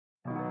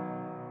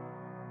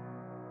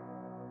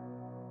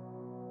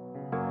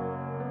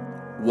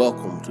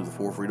Welcome to the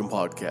For Freedom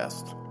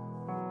Podcast.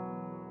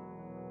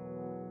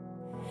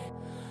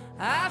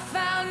 I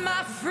found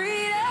my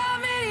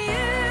freedom in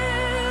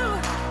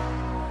you.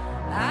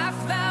 I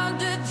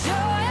found a joy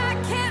I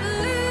can't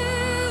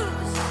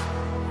lose.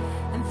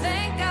 And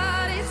thank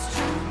God it's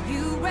true.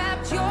 You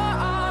wrapped your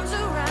arms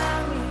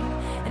around me,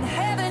 and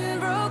heaven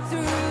broke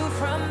through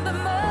from the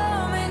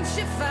moment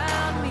you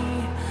found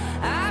me.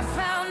 I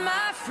found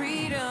my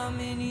freedom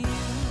in you.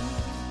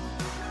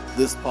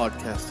 This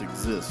podcast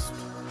exists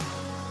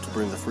to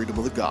bring the freedom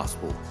of the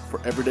gospel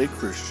for everyday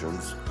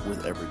Christians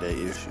with everyday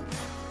issues.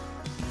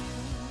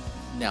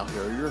 Now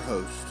here are your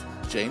hosts,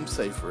 James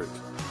Seyfried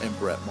and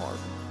Brett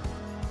Martin.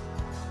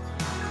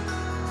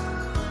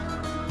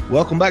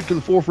 Welcome back to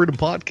the For Freedom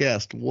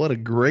Podcast. What a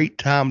great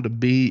time to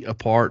be a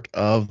part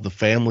of the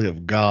family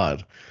of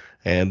God.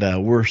 And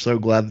we're so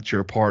glad that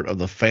you're a part of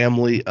the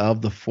family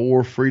of the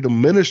For Freedom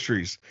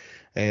Ministries.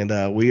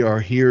 And we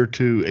are here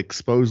to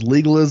expose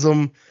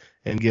legalism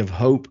and give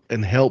hope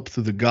and help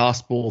through the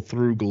gospel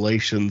through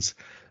Galatians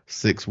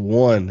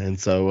 6:1. And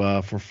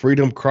so for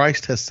freedom,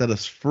 Christ has set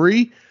us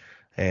free.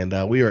 And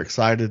we are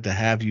excited to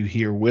have you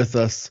here with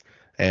us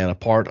and a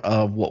part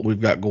of what we've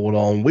got going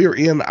on. We are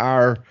in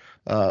our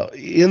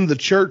in the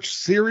church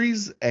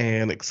series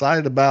and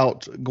excited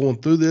about going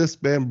through this.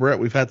 Man, Brett,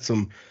 we've had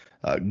some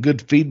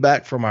good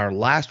feedback from our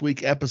last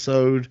week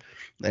episode,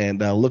 and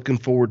looking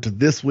forward to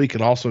this week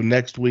and also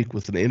next week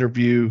with an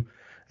interview.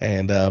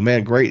 And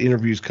man, great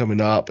interviews coming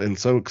up, and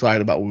so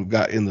excited about what we've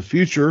got in the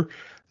future.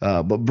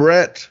 But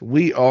Brett,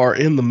 we are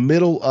in the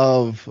middle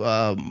of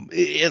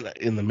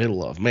in the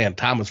middle of, man,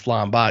 time is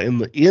flying by, in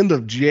the end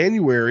of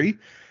January,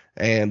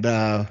 and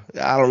I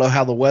don't know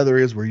how the weather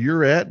is where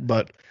you're at,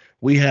 but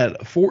we had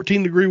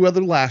 14-degree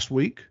weather last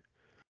week,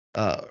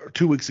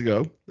 2 weeks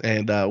ago,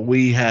 and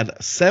we had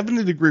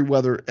 70-degree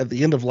weather at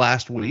the end of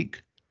last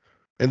week,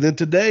 and then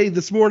today,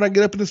 this morning, I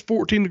get up and it's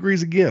 14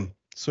 degrees again.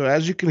 So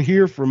as you can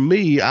hear from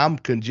me, I'm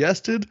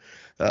congested.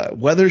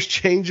 Weather's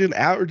changing.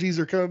 Allergies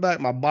are coming back.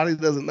 My body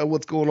doesn't know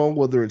what's going on,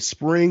 whether it's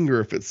spring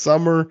or if it's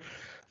summer.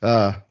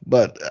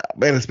 But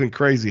man, it's been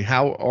crazy.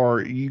 How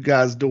are you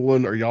guys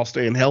doing? Are y'all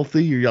staying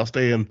healthy? Are y'all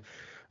staying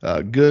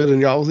good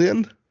in y'all's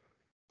end?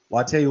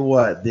 Well, I tell you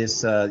what,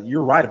 this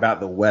you're right about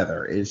the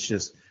weather. It's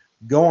just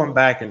going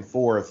back and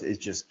forth.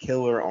 It's just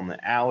killer on the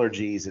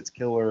allergies. It's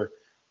killer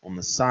on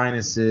the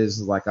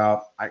sinuses. Like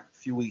a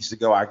few weeks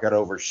ago, I got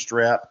over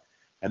strep.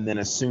 And then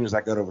as soon as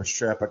I got over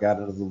strep, I got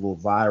into the little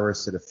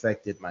virus that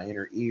affected my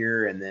inner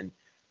ear. And then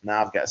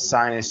now I've got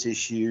sinus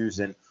issues.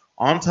 And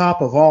on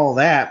top of all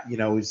that,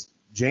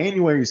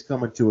 January's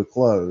coming to a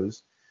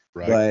close.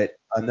 Right. But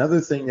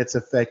another thing that's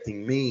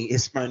affecting me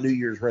is my New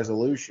Year's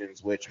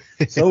resolutions, which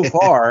so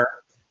far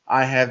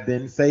I have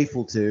been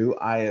faithful to.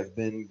 I have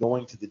been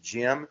going to the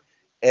gym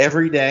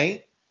every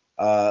day,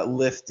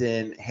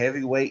 lifting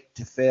heavy weight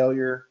to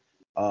failure,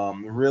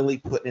 really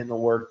putting in the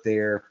work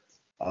there.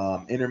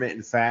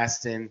 Intermittent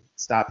fasting,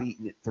 stop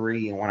eating at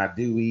 3, and when I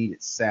do eat,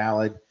 it's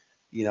salad.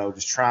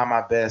 Just try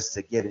my best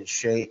to get in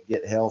shape,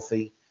 get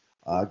healthy.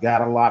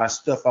 Got a lot of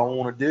stuff I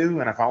want to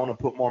do, and if I want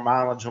to put more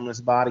mileage on this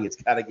body, it's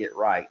got to get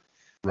right.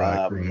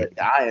 Right. But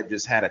I have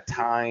just had a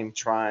time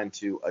trying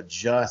to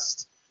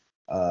adjust.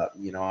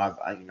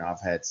 I've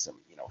had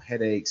some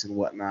headaches and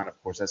whatnot.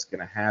 Of course, that's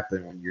going to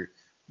happen when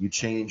you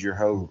change your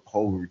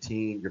whole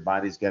routine. Your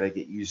body's got to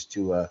get used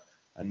to a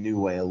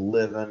new way of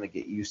living, to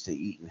get used to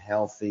eating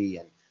healthy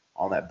and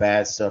all that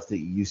bad stuff that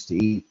you used to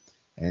eat.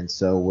 And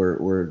so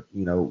we're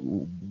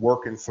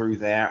working through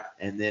that.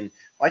 And then,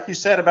 like you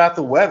said about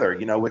the weather,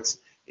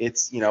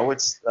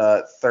 it's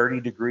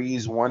 30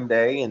 degrees one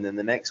day, and then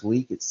the next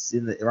week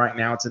right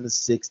now it's in the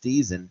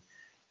 60s, and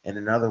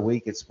another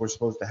week we're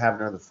supposed to have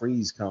another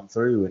freeze come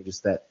through, and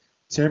just that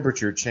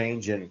temperature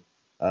changing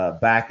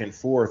back and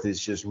forth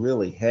is just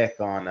really heck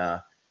on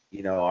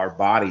our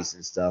bodies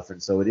and stuff.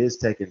 And so it is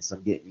taking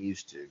some getting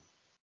used to.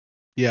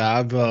 Yeah,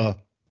 I've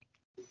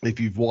if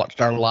you've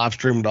watched our live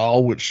stream at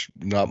all, which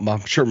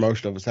I'm sure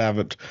most of us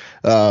haven't,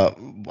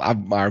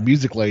 our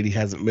music lady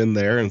hasn't been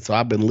there, and so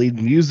I've been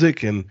leading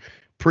music and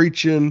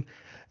preaching.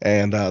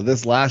 And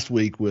this last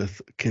week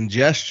with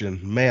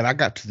congestion, man, I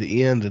got to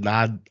the end, and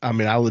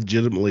I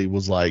legitimately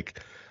was like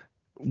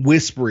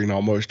whispering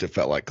almost. It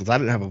felt like, because I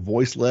didn't have a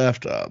voice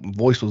left.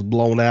 Voice was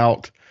blown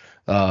out.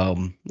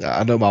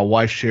 I know my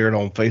wife shared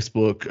on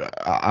Facebook.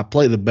 I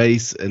play the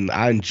bass and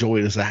I enjoy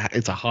it.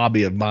 It's a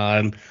hobby of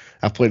mine.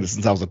 I've played it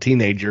since I was a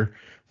teenager.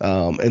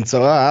 And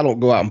so I don't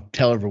go out and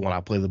tell everyone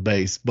I play the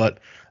bass, but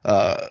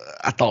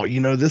I thought,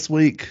 this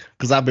week,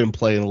 because I've been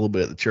playing a little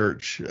bit at the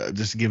church,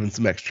 just giving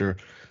some extra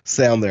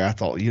sound there. I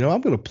thought,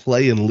 I'm going to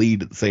play and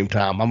lead at the same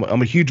time.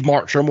 I'm a huge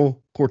Mark Shermill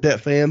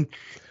Quartet fan.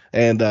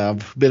 And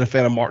I've been a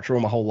fan of Mark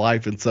Shermill my whole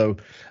life. And so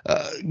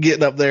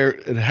getting up there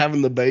and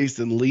having the bass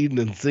and leading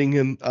and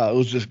singing, it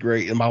was just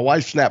great. And my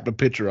wife snapped a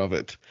picture of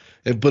it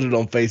and put it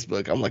on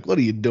Facebook. I'm like, what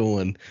are you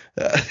doing?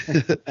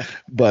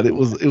 But it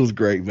was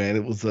great, man.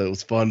 It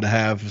was fun to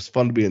have. It was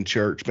fun to be in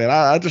church, man.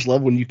 I just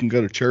love when you can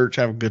go to church,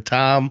 have a good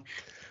time,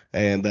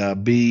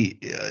 and be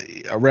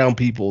around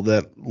people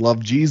that love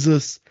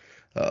Jesus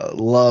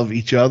love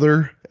each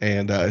other,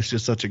 and it's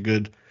just such a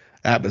good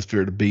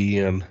atmosphere to be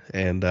in.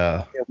 And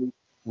Yeah,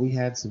 we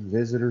had some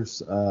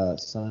visitors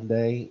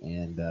Sunday,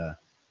 and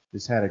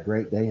just had a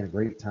great day and a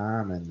great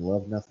time, and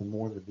love nothing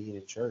more than being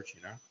in church.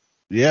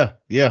 yeah,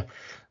 yeah.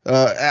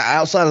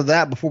 Outside of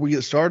that, before we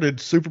get started,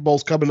 Super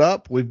Bowl's coming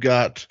up. We've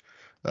got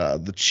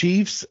the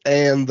Chiefs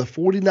and the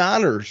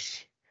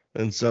 49ers.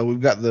 And so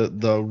we've got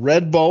the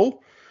Red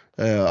Bowl,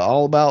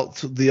 all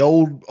about the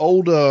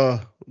old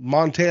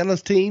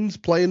Montana's teams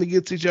playing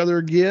against each other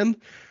again.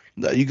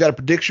 You got a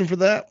prediction for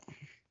that?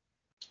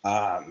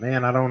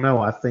 Man, I don't know.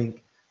 I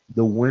think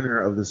the winner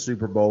of the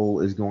Super Bowl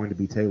is going to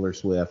be Taylor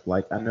Swift.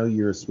 Like, I know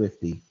you're a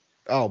Swiftie.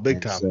 Oh, big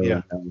And time. so,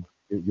 Yeah.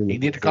 you're You looking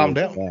need to calm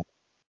forward to down. that.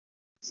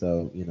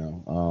 So,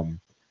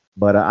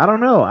 but I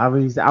don't know. I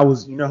mean,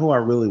 who I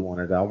really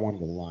wanted? I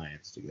wanted the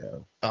Lions to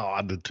go. Oh,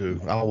 I did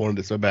too. I wanted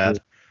it so bad.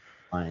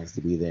 Lions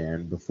to be there.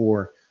 And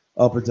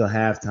up until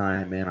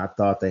halftime, man, I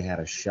thought they had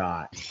a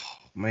shot.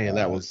 Man,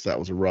 that was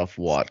a rough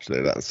watch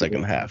there, that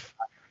second half.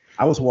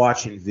 I was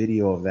watching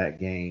video of that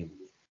game,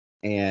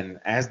 and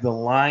as the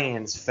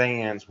Lions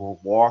fans were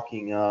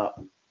walking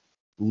up,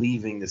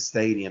 leaving the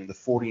stadium, the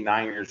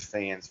 49ers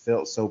fans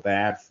felt so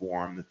bad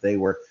for them that they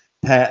were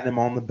patting them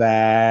on the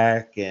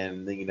back,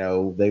 and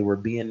they were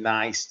being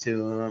nice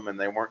to them, and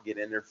they weren't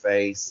getting in their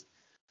face,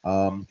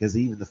 because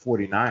even the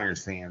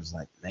 49ers fans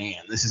like,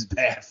 man, this is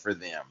bad for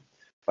them.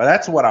 But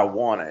that's what I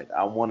wanted.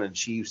 I wanted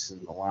Chiefs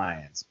and the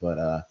Lions,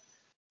 but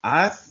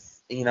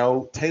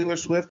Taylor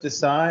Swift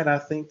aside, I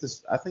think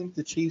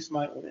the Chiefs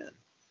might win.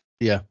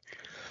 Yeah.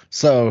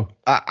 So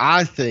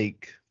I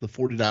think the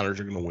 49ers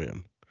are going to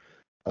win.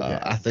 Okay.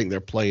 I think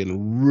they're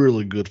playing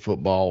really good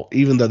football,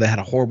 even though they had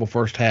a horrible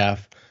first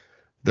half.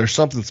 There's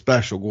something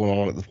special going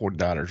on at the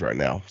 49ers right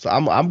now. So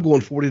I'm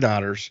going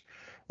 49ers.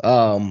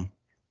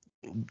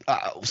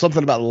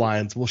 Something about the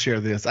Lions. We'll share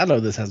this. I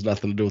know this has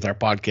nothing to do with our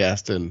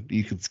podcast, and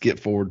you can skip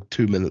forward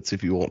 2 minutes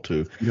if you want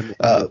to.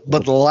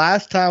 But the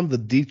last time the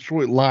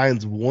Detroit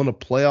Lions won a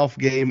playoff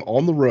game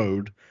on the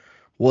road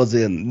was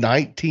in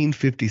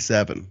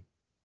 1957.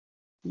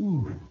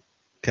 Ooh.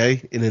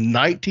 Okay. And in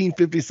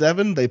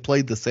 1957, they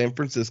played the San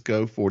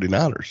Francisco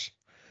 49ers.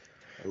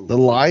 Ooh. The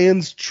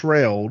Lions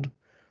trailed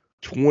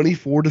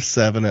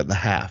 24-7 at the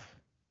half.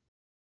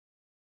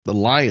 The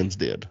Lions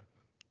did.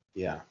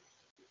 Yeah.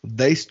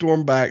 They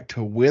stormed back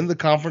to win the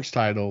conference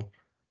title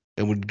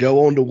and would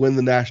go on to win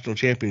the national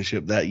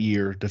championship that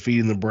year,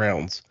 defeating the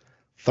Browns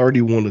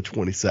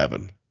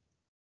 31-27.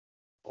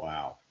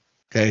 Wow.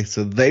 Okay.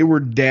 So they were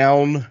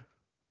down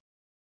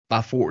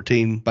by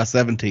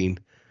 17,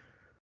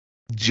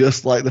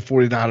 just like the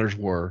 49ers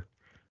were.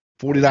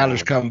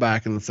 49ers come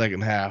back in the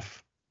second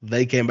half.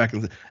 They came back.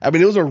 It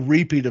was a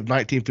repeat of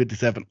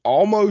 1957,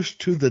 almost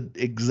to the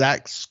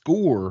exact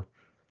score,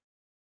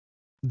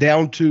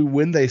 down to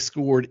when they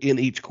scored in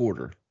each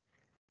quarter.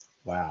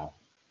 Wow.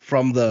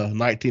 From the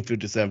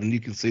 1957. You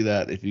can see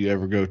that if you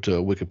ever go to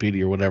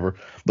Wikipedia or whatever.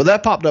 But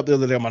that popped up the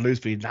other day on my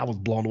newsfeed, and I was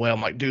blown away.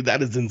 I'm like, dude,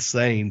 that is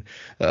insane.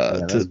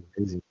 That's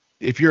crazy.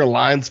 If you're a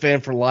Lions fan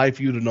for life,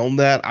 you'd have known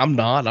that. I'm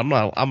not.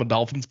 I'm a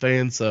Dolphins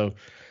fan. So,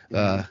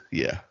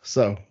 yeah.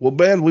 So, well,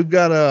 Ben, we've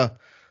got a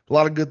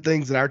lot of good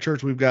things in our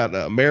church. We've got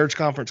a marriage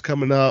conference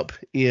coming up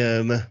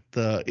in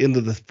the end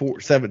of the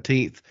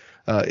 17th,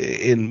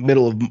 in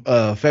middle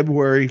of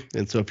February.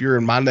 And so if you're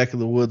in my neck of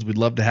the woods, we'd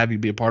love to have you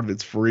be a part of it.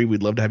 It's free.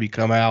 We'd love to have you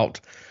come out.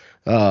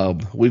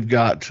 We've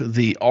got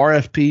the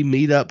RFP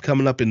meetup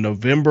coming up in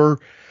November,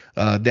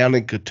 down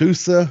in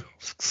Catoosa.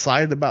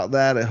 Excited about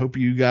that. I hope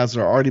you guys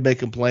are already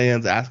making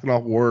plans, asking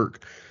off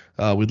work.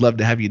 We'd love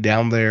to have you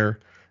down there.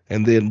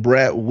 And then,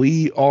 Brett,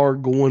 we are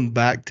going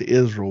back to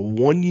Israel.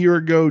 1 year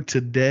ago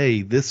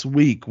today, this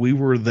week, we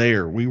were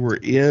there. We were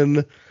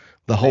in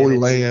the Holy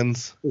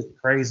Lands. It's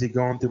crazy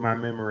going through my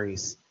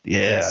memories.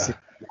 Yeah.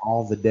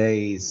 All the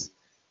days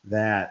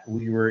that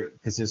we were,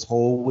 because this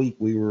whole week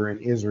we were in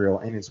Israel.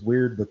 And it's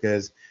weird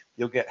because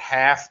you'll get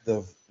half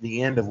the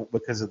end of,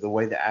 because of the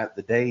way that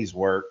the days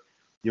work,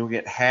 you'll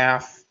get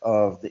half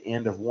of the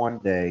end of one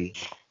day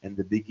and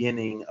the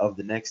beginning of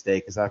the next day,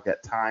 because I've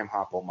got Time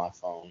Hop on my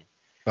phone.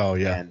 Oh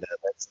yeah, and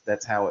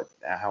that's how it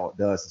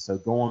does. And so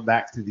going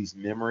back through these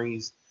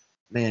memories,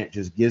 man, it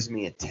just gives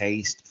me a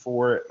taste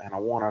for it. And I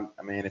want to.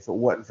 I mean, if it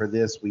wasn't for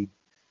this, we'd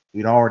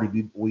already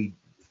be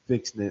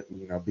fixing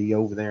it. Be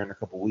over there in a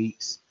couple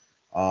weeks.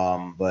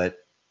 But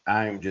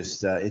I'm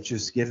just it's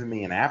just giving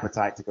me an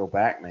appetite to go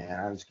back, man.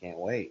 I just can't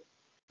wait.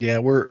 Yeah,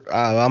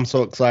 I'm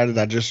so excited.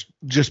 I just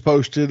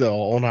posted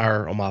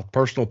on my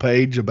personal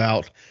page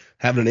about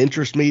having an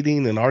interest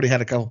meeting, and already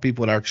had a couple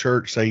people at our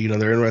church say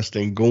they're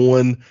interested in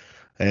going.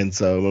 And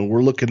so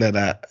we're looking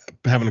at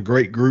having a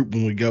great group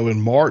when we go in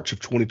March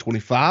of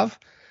 2025.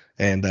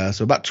 And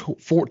so about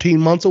 14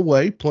 months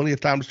away, plenty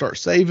of time to start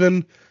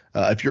saving.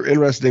 If you're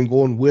interested in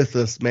going with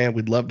us, man,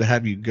 we'd love to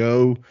have you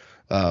go.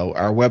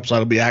 Our website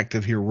will be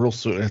active here real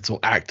soon. It's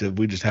active.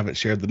 We just haven't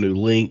shared the new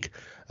link.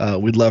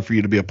 We'd love for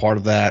you to be a part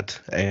of that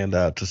and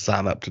to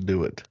sign up to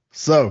do it.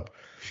 So,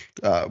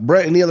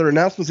 Brett, any other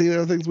announcements, any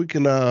other things we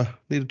can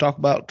need to talk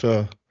about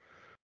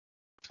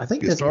I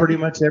think get that's started?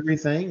 pretty much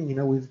everything.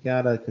 We've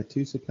got a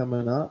Katusa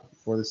coming up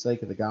for the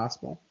sake of the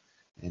gospel,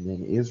 and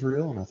then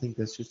Israel, and I think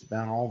that's just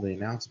about all the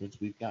announcements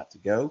we've got to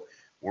go.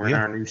 We're in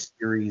Yeah. our new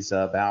series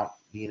about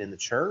being in the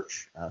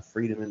church,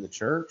 freedom in the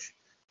church,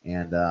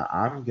 and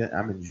I'm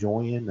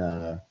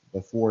enjoying.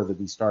 Before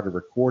we started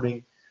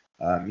recording,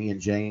 me and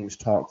James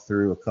talked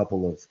through a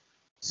couple of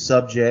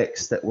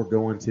subjects that we're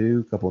going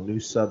to, a couple of new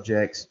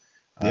subjects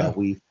Yeah.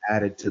 we've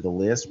added to the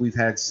list. We've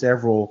had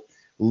several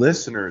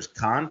listeners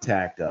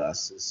contact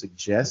us and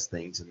suggest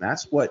things, and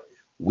that's what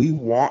we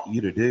want you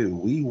to do.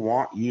 We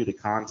want you to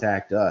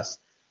contact us.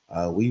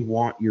 We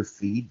want your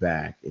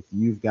feedback. If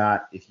you've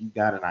got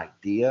an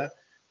idea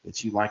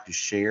that you'd like to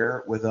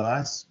share with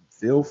us,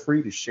 feel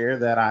free to share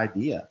that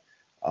idea.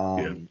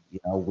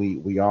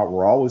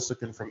 We're always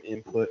looking for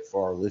input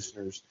for our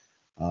listeners,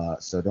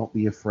 so don't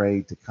be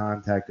afraid to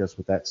contact us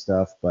with that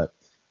stuff. But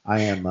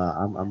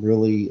I'm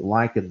really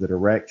liking the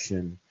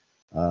direction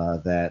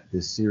that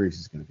this series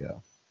is going to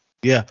go.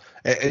 Yeah,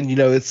 and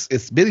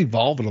it's been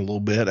evolving a little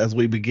bit as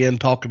we began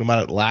talking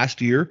about it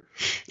last year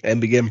and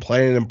began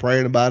planning and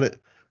praying about it.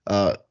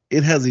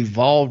 It has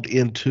evolved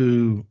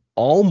into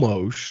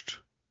almost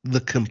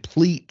the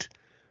complete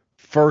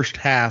first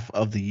half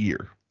of the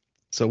year.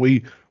 So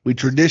we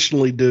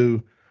traditionally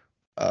do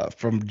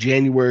from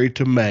January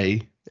to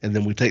May, and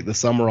then we take the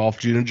summer off,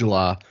 June and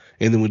July,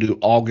 and then we do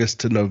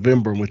August to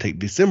November, and we take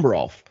December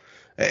off.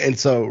 And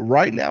so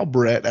right now,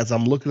 Brett, as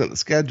I'm looking at the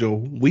schedule,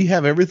 we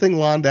have everything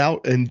lined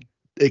out, and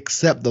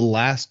except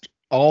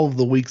all of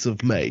the weeks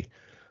of May.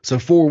 So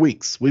 4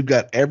 weeks, we've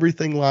got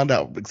everything lined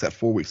out except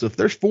 4 weeks. So if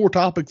there's 4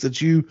 topics that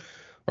you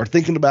are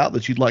thinking about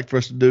that you'd like for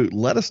us to do,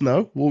 let us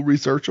know. We'll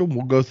research them.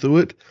 We'll go through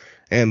it.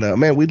 And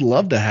man, we'd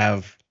love to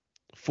have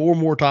 4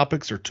 more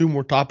topics or 2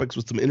 more topics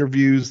with some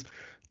interviews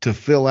to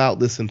fill out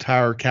this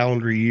entire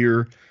calendar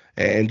year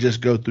and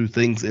just go through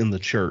things in the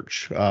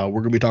church. We're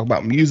going to be talking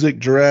about music,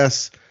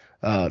 dress,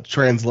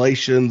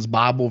 translations,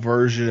 Bible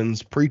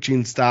versions,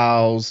 preaching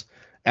styles,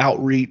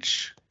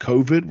 outreach,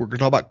 COVID. We're going to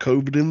talk about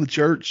COVID in the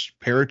church,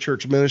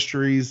 parachurch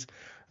ministries,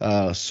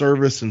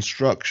 service and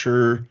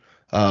structure,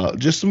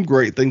 just some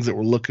great things that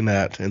we're looking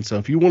at. And so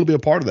if you want to be a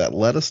part of that,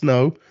 let us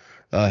know,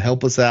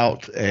 help us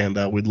out,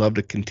 and we'd love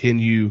to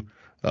continue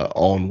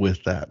on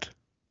with that.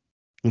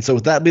 And so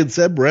with that being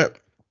said, Brett,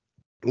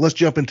 let's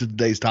jump into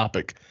today's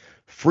topic,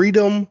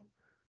 freedom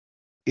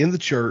in the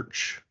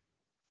church,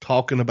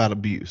 talking about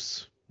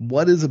abuse.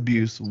 What is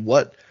abuse?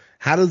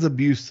 How does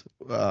abuse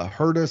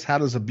hurt us? How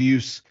does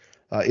abuse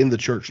in the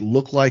church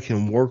look like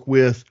and work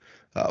with?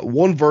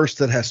 One verse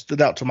that has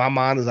stood out to my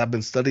mind as I've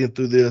been studying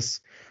through this,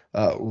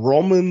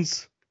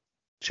 Romans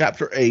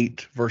chapter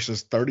 8,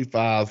 verses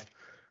 35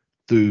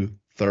 through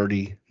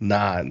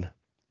 39.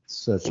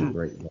 Such a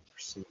great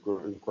verse,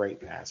 great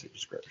passage of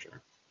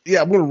scripture.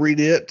 Yeah, I'm going to read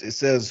it. It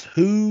says,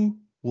 "Who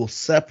will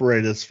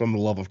separate us from the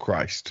love of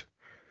Christ?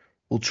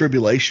 Will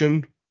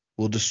tribulation,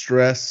 will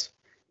distress,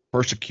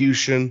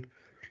 persecution,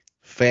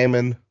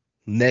 famine,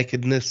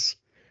 nakedness,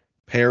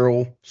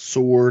 peril,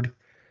 sword,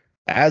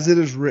 as it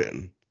is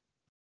written,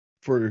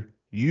 for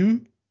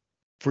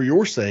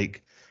your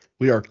sake,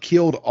 we are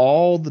killed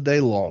all the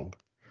day long.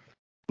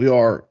 We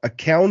are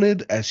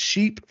accounted as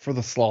sheep for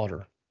the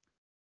slaughter.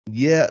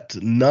 Yet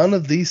none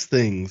of these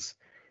things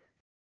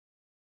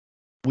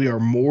we are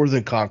more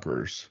than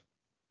conquerors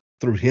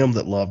through him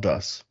that loved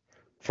us.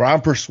 For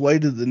I'm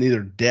persuaded that neither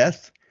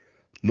death,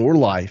 nor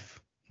life,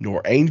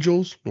 nor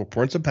angels, nor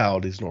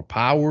principalities, nor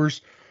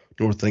powers,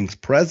 nor things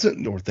present,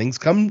 nor things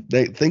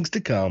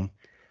to come,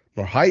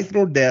 nor height,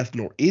 nor depth,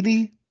 nor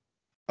any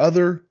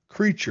other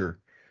creature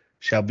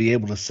shall be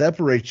able to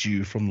separate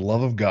you from the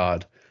love of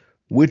God,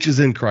 which is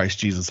in Christ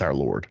Jesus our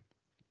Lord."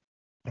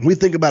 When we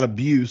think about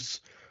abuse,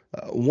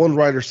 one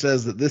writer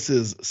says that this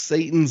is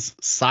Satan's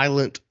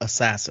silent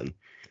assassin.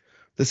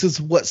 This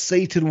is what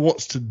Satan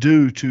wants to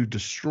do to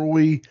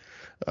destroy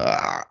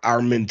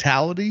our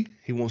mentality.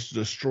 He wants to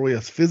destroy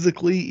us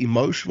physically,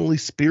 emotionally,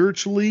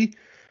 spiritually,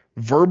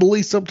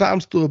 verbally,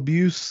 sometimes through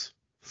abuse.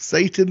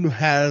 Satan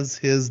has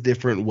his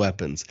different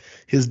weapons,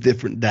 his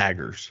different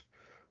daggers.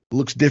 It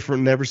looks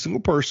different in every single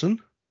person,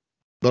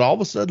 but all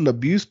of a sudden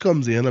abuse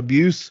comes in.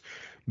 Abuse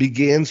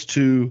begins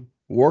to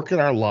work in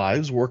our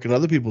lives, work in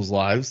other people's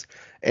lives,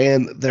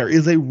 and there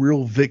is a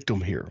real victim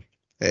here.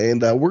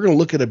 And we're going to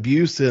look at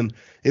abuse in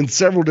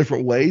several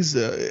different ways.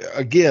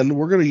 Again,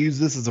 we're going to use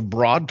this as a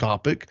broad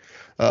topic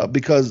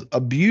because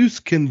abuse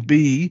can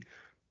be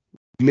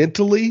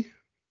mentally,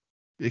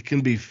 it can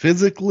be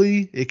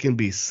physically, it can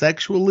be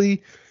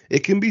sexually,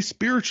 it can be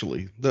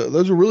spiritually.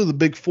 Those are really the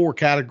big 4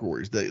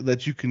 categories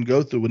that you can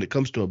go through when it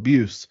comes to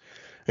abuse.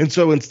 And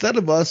so instead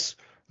of us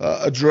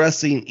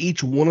addressing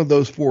each one of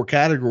those 4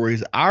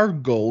 categories, our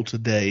goal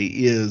today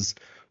is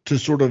to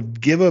sort of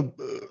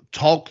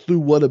talk through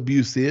what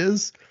abuse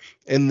is,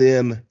 and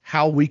then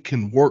how we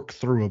can work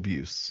through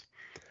abuse,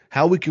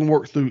 how we can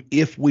work through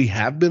if we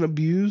have been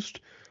abused,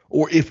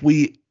 or if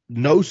we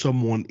know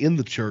someone in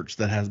the church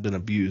that has been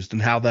abused,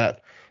 and how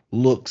that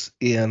looks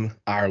in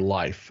our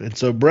life. And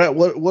so, Brett,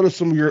 what are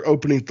some of your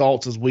opening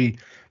thoughts as we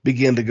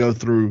begin to go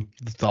through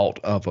the thought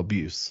of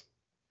abuse.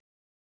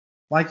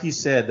 Like you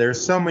said, there's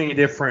so many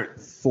different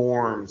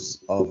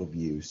forms of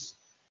abuse,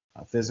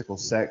 physical,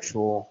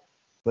 sexual,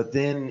 but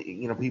then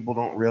people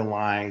don't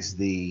realize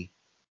the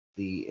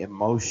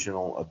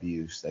emotional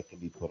abuse that can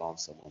be put on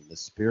someone, the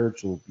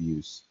spiritual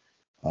abuse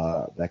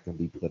that can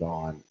be put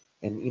on,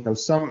 and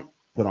some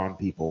put on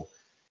people.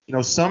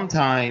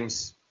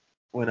 Sometimes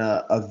when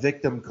a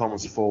victim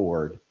comes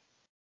forward,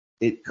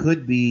 it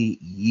could be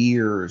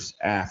years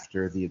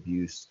after the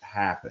abuse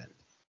happened.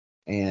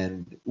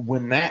 And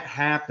when that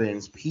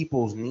happens,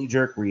 people's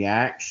knee-jerk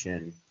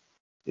reaction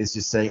is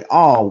to say,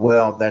 oh,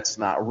 well, that's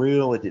not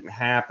real. It didn't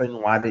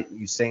happen. Why didn't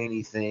you say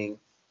anything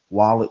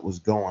while it was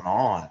going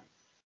on?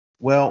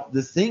 Well,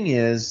 the thing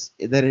is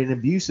that in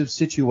abusive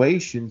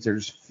situations,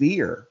 there's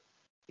fear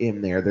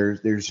in there.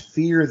 There's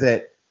fear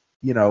that,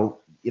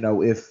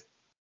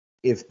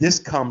 if this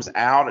comes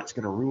out, it's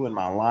going to ruin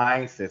my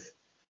life. If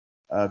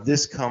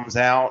this comes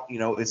out,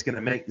 it's going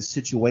to make the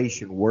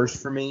situation worse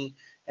for me.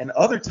 And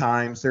other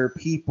times there are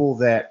people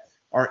that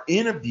are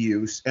in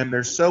abuse and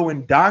they're so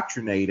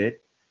indoctrinated,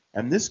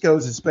 and this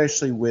goes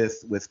especially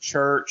with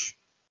church,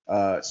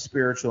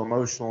 spiritual,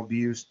 emotional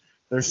abuse.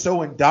 They're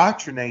so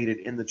indoctrinated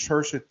in the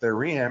church that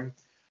they're in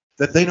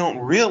that they don't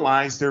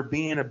realize they're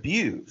being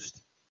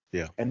abused.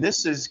 Yeah. And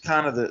this is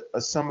kind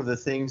of some of the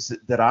things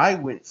that I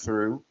went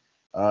through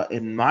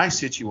in my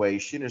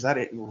situation. Is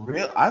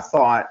I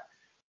thought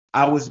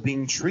I was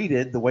being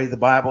treated the way the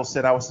Bible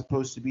said I was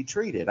supposed to be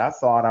treated. I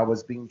thought I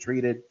was being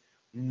treated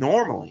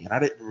normally, and I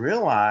didn't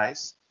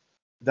realize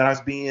that I was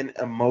being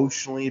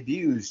emotionally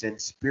abused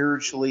and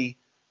spiritually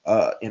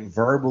and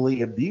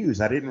verbally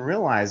abused. I didn't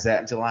realize that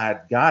until I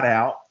had got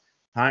out.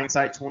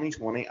 Hindsight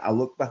 2020, I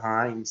look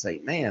behind and say,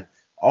 man,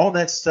 all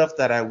that stuff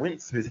that I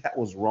went through, that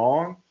was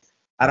wrong.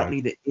 I don't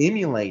need to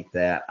emulate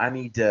that. I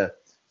need to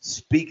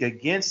speak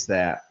against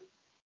that.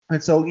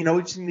 And so, we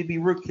just need to be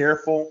real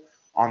careful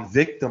on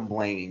victim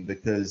blaming,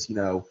 because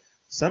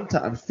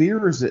sometimes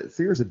fear is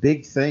a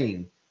big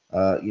thing,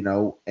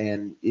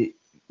 and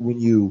when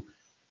you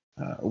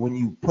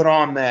put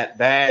on that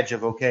badge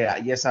of,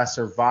 okay, yes, I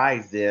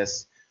survived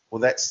this,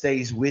 well, that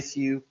stays with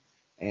you,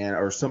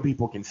 or some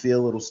people can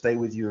feel it'll stay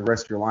with you the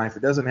rest of your life.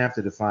 It doesn't have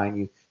to define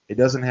you. It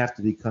doesn't have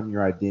to become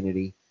your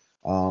identity.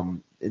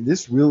 And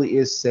this really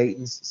is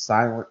Satan's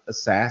silent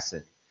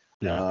assassin.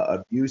 Yeah.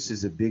 Abuse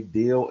is a big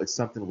deal. It's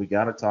something we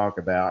got to talk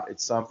about.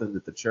 It's something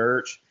that the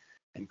church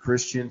and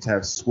Christians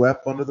have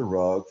swept under the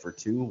rug for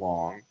too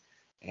long,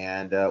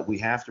 and we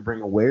have to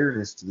bring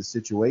awareness to the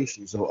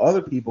situation so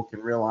other people can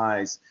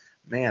realize,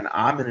 man,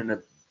 I'm in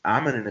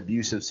an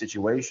abusive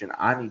situation.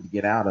 I need to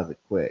get out of it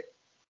quick.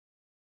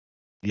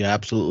 Yeah,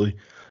 absolutely.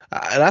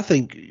 And I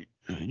think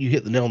you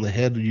hit the nail on the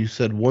head when you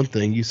said one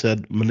thing. You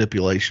said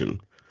manipulation.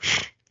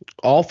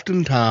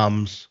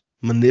 Oftentimes,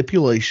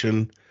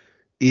 manipulation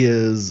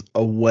is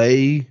a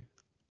way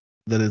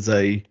that is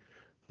the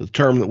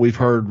term that we've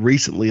heard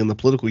recently in the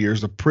political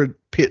years, quid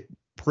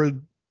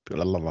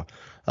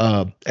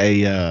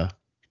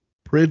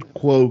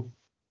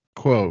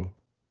quo.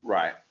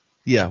 Right.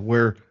 Yeah,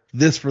 where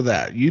this for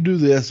that. You do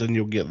this and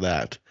you'll get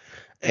that.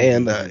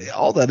 And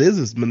all that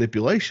is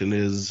manipulation.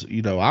 Is,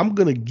 I'm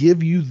going to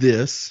give you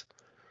this,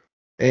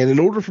 and in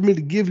order for me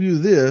to give you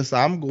this,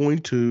 I'm going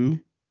to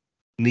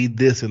need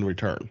this in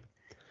return.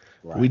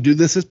 Right. We do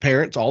this as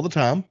parents all the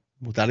time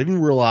without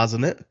even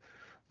realizing it.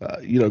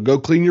 Go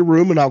clean your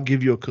room and I'll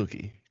give you a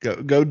cookie.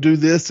 Go do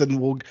this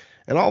and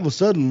all of a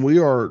sudden we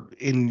are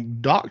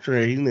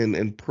indoctrinating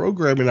and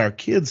programming our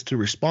kids to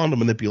respond to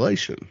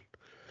manipulation.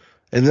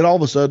 And then all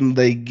of a sudden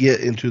they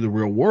get into the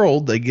real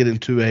world. They get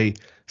into a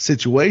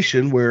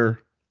situation where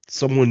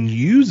someone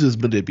uses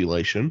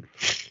manipulation.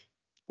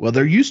 Well,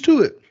 they're used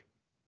to it.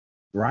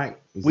 Right.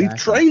 Exactly. We've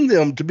trained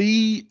them to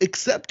be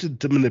accepted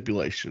to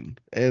manipulation.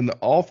 And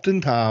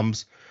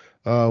oftentimes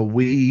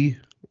we're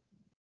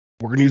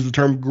going to use the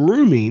term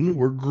grooming.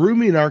 We're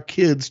grooming our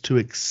kids to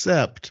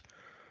accept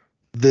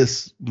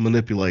this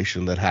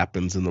manipulation that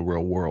happens in the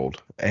real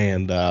world.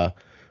 And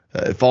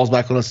it falls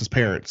back on us as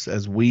parents,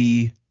 as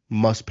we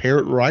must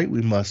parent right.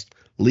 We must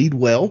lead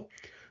well.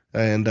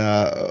 And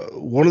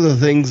one of the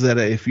things that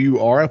if you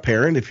are a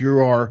parent, if you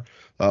are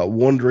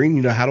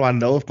wondering, how do I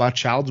know if my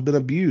child's been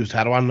abused?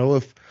 How do I know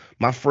if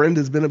my friend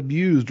has been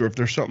abused or if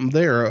there's something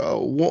there?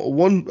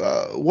 One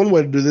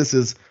way to do this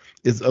is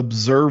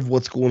observe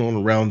what's going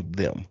on around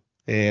them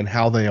and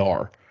how they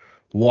are.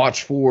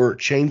 Watch for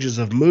changes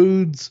of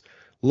moods.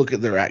 Look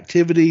at their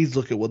activities.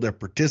 Look at what they're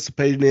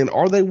participating in.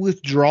 Are they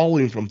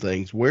withdrawing from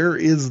things? Where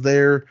is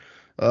their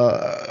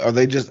are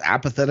they just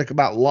apathetic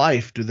about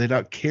life? Do they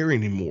not care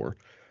anymore?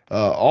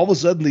 All of a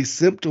sudden, these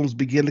symptoms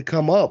begin to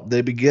come up.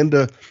 They begin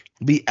to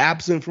be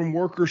absent from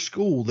work or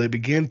school. They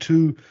begin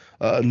to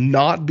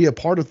not be a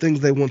part of things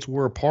they once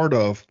were a part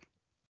of.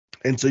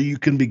 And so you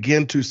can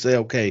begin to say,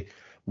 okay,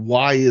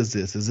 why is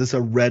this? Is this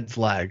a red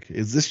flag?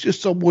 Is this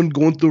just someone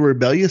going through a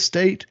rebellious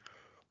state?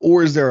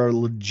 Or is there a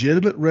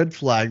legitimate red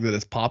flag that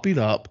is popping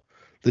up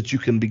that you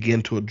can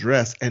begin to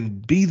address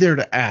and be there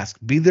to ask,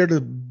 be there to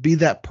be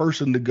that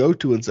person to go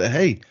to and say,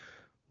 hey,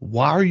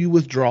 Why are you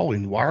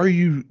withdrawing? Why are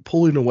you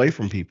pulling away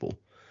from people?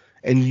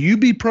 And you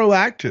be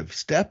proactive.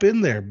 Step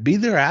in there. Be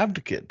their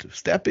advocate.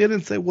 Step in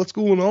and say, what's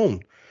going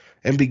on?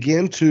 And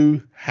begin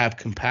to have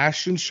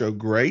compassion, show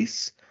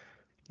grace.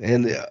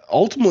 And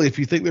ultimately, if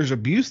you think there's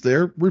abuse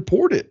there,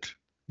 report it.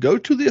 Go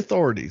to the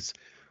authorities.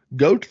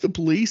 Go to the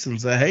police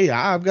and say, hey,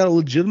 I've got a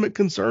legitimate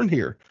concern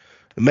here.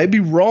 It may be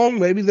wrong.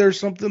 Maybe there's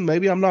something.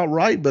 Maybe I'm not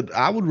right. But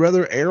I would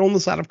rather err on the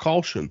side of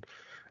caution.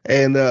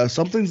 And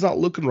something's not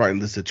looking right in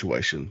this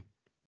situation.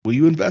 Will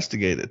you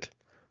investigate it?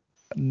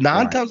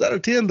 9 Right. times out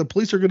of 10, the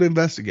police are going to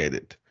investigate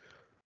it.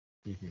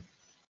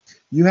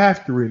 You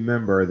have to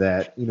remember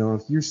that,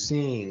 if you're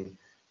seeing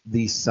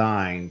these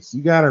signs,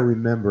 you got to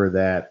remember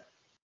that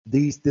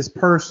this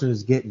person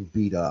is getting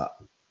beat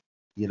up,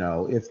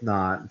 if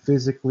not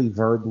physically,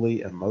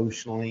 verbally,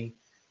 emotionally.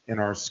 In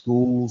our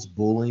schools,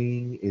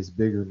 bullying is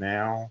bigger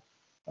now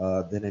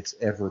than it's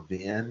ever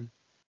been.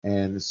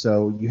 And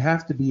so you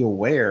have to be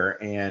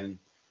aware, and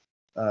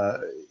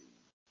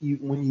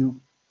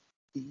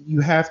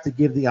you have to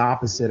give the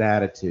opposite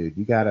attitude.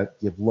 You got to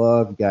give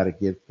love, you got to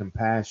give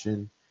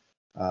compassion.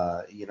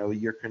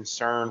 Your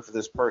concern for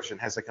this person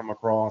has to come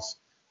across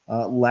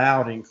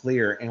loud and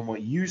clear. And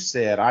what you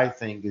said, I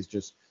think, is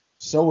just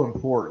so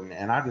important.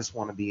 And I just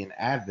want to be an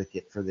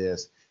advocate for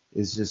this.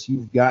 Is just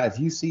if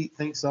you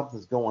think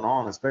something's going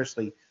on,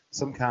 especially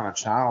some kind of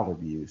child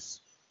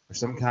abuse or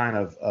some kind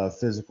of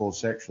physical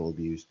sexual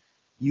abuse,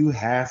 you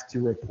have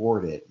to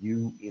report it.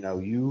 You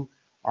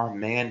are a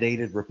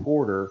mandated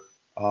reporter,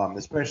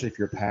 especially if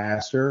you're a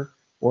pastor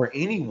or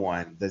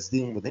anyone that's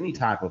dealing with any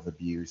type of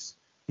abuse.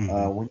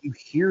 When you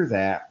hear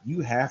that, you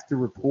have to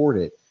report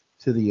it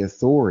to the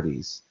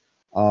authorities.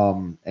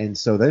 And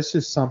so that's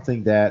just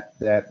something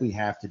that we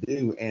have to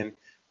do. And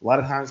a lot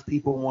of times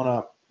people want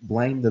to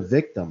blame the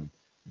victim,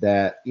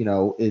 that,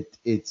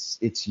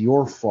 it's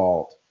your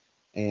fault.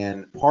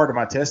 And part of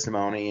my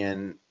testimony,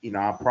 and,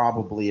 I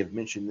probably have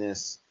mentioned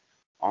this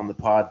on the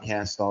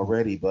podcast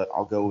already, but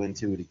I'll go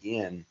into it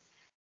again,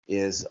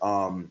 is,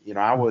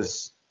 I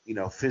was,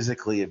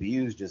 physically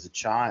abused as a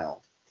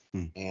child.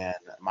 And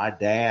my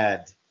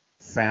dad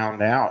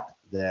found out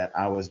that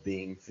I was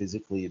being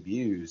physically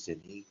abused,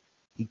 and he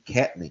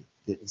kept me,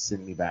 didn't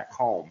send me back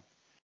home.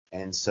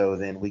 And so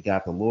then we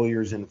got the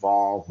lawyers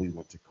involved. We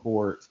went to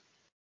court,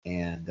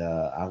 and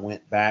I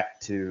went back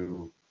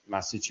to my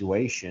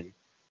situation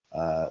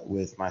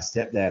with my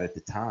stepdad at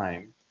the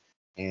time.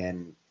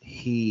 And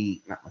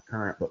he, not my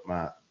current, but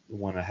the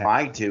one I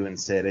lied to, and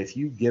said, if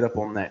you get up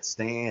on that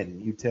stand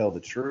and you tell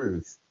the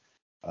truth,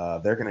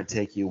 they're going to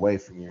take you away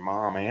from your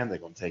mom, and they're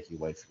going to take you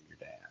away from your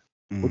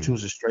dad, which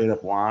was a straight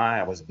up lie.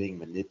 I was being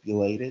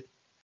manipulated.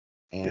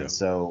 And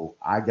so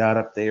I got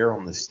up there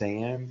on the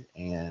stand,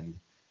 and,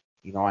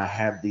 I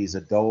had these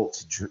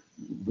adults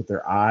with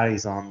their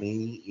eyes on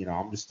me.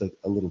 I'm just a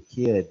little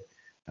kid,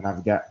 and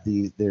I've got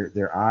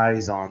their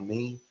eyes on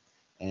me.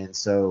 And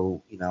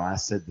so, I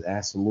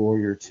asked the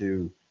lawyer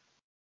to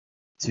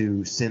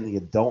send the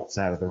adults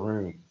out of the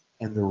room.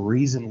 And the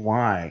reason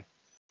why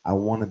I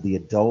wanted the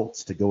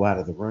adults to go out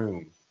of the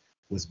room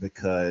was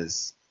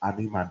because I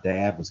knew my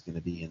dad was going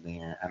to be in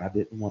there, and I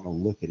didn't want to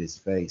look at his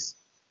face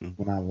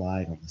when I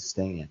lied on the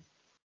stand,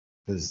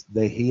 because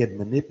he had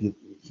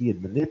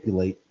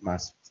manipulated my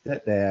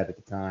stepdad at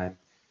the time,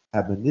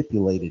 had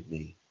manipulated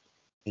me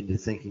into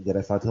thinking that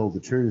if I told the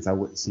truth, I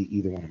wouldn't see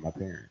either one of my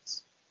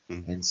parents.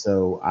 And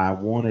so I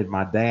wanted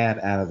my dad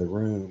out of the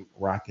room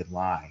where I could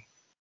lie.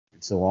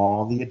 And so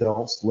all the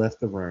adults left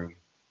the room.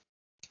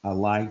 I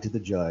lied to the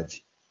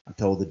judge. I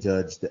told the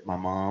judge that my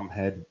mom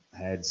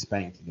had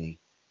spanked me,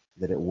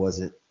 that it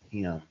wasn't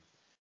him.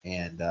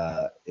 And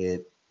I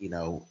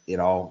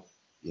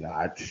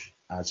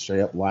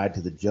straight up lied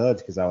to the judge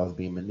because I was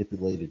being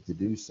manipulated to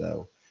do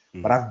so.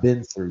 But I've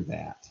been through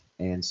that.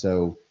 And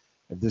so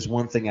if there's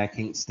one thing I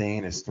can't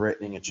stand, is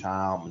threatening a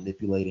child,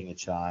 manipulating a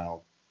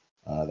child,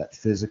 that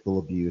physical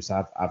abuse.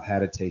 I've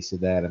had a taste of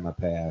that in my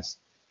past.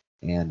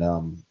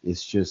 And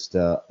it's just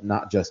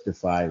not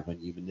justified when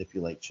you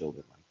manipulate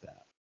children like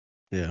that.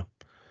 Yeah.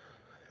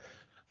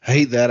 I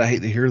hate that. I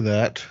hate to hear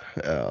that.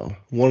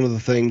 One of the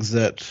things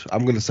that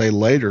I'm going to say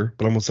later,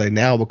 but I'm going to say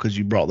now because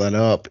you brought that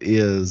up,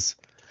 is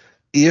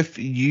if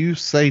you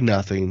say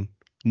nothing,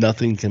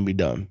 nothing can be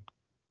done.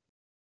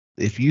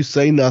 If you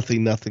say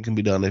nothing, nothing can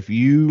be done. If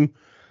you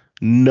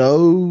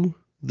know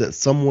that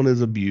someone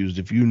is abused,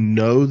 if you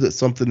know that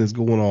something is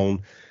going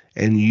on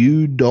and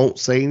you don't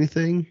say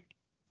anything,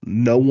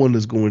 no one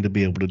is going to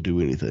be able to do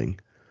anything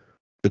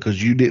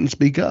because you didn't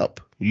speak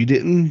up. You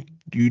didn't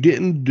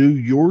do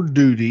your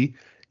duty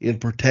in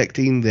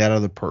protecting that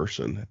other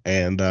person.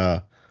 And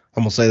I'm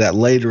going to say that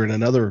later in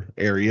another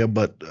area,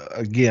 but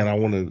again, I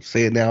want to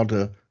say it now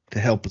to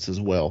help us as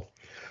well.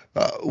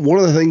 One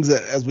of the things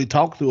that, as we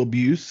talk through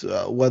abuse,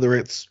 whether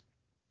it's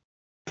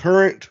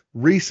current,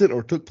 recent,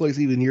 or took place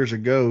even years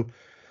ago,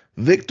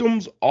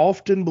 victims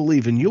often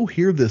believe, and you'll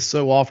hear this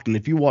so often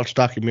if you watch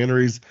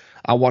documentaries.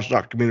 I watch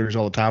documentaries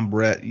all the time,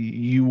 Brett.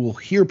 You will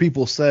hear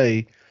people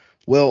say,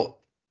 well,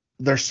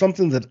 there's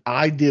something that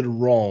I did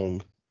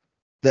wrong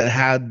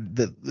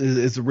that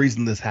is the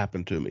reason this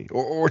happened to me,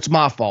 or it's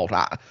my fault.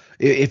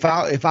 If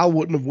I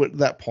wouldn't have went to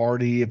that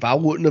party, if I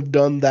wouldn't have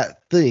done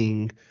that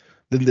thing,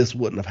 then this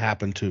wouldn't have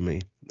happened to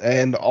me.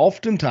 And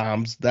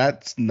oftentimes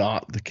that's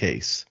not the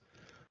case.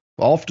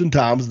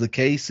 Oftentimes the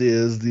case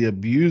is the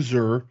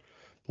abuser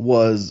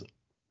was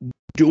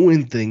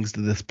doing things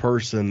to this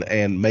person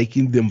and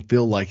making them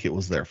feel like it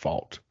was their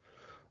fault.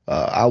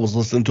 I was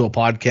listening to a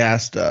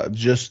podcast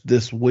just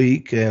this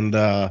week, and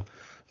I'm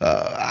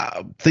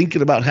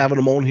thinking about having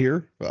them on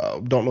here.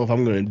 Don't know if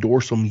I'm going to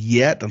endorse them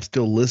yet. I'm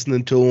still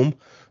listening to them.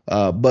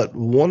 But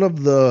one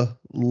of the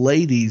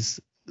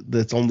ladies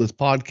that's on this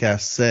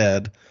podcast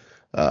said,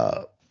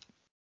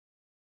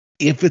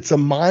 if it's a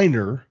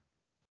minor,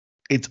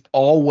 it's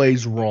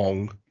always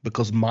wrong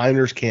because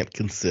minors can't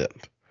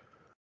consent.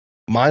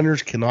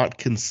 Minors cannot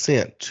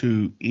consent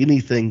to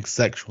anything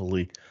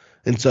sexually.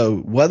 And so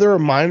whether a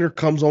minor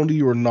comes onto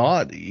you or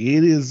not,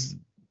 it is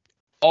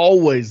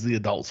always the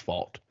adult's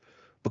fault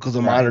because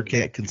a minor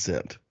can't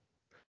consent.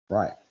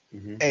 Right.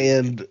 Mm-hmm.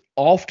 And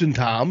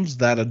oftentimes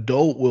that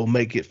adult will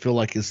make it feel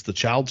like it's the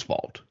child's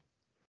fault.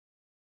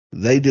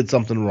 They did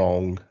something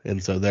wrong,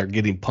 and so they're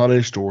getting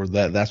punished, or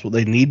that's what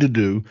they need to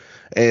do.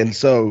 And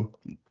so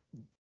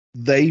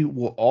they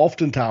will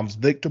oftentimes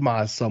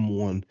victimize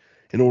someone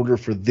in order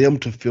for them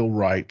to feel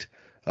right.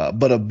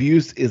 But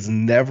abuse is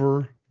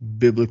never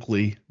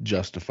biblically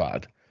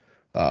justified.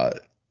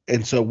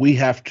 And so we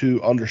have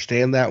to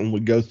understand that when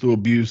we go through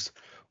abuse.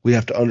 We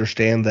have to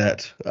understand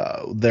that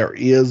there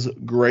is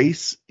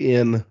grace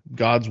in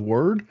God's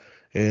word.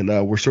 And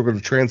we're still going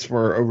to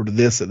transfer over to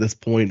this at this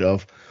point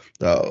of,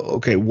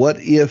 okay, what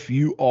if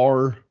you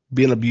are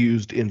being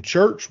abused in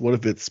church? What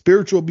if it's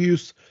spiritual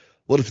abuse?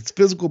 What if it's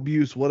physical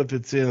abuse? What if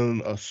it's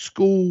in a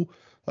school,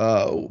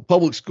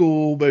 public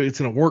school? Maybe it's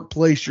in a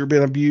workplace you're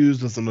being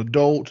abused as an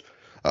adult.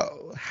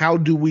 How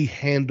do we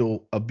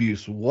handle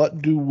abuse?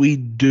 What do we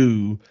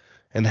do?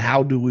 And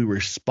how do we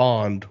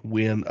respond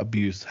when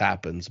abuse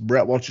happens?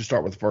 Brett, why don't you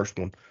start with the first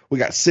one? We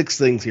got 6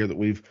 things here that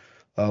we've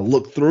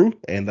looked through,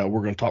 and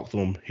we're going to talk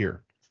through them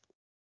here.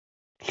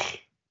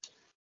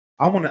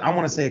 I want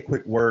to say a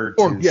quick word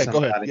to somebody.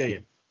 Go ahead. Yeah.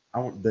 I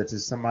want that to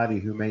somebody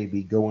who may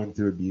be going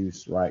through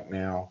abuse right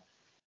now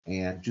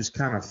and just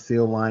kind of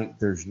feel like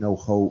there's no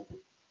hope.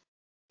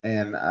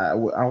 And I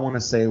want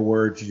to say a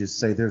word to just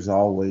say there's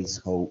always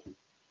hope.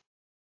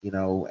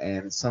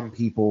 And some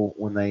people,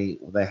 when they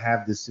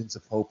have this sense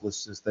of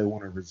hopelessness, they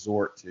want to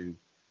resort to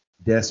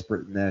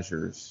desperate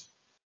measures.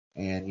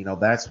 And,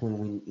 that's when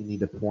we need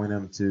to point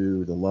them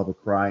to the love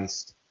of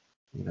Christ,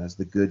 as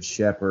the good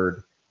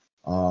shepherd.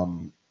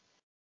 And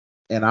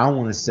I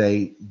want to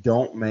say,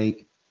 don't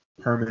make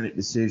permanent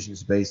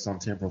decisions based on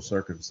temporal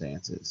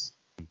circumstances.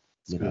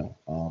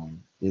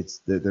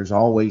 There's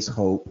always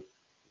hope.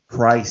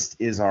 Christ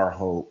is our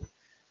hope.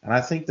 And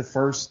I think the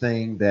first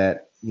thing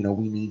that,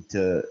 we need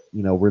to,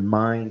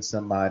 remind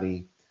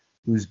somebody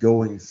who's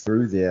going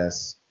through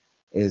this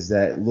is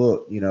that,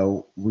 look,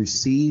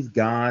 receive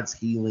God's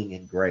healing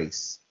and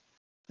grace.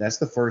 That's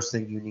the first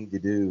thing you need to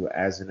do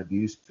as an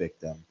abuse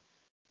victim.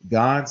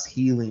 God's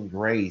healing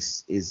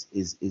grace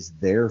is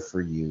there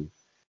for you.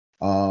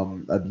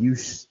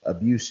 Abuse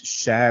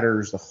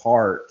shatters the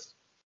heart,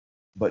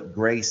 but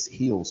grace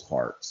heals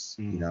hearts.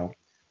 Yeah.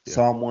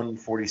 Psalm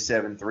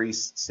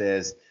 147:3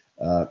 says,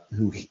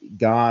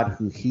 God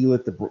who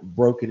healeth the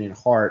broken in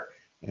heart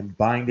and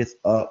bindeth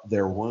up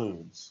their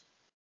wounds.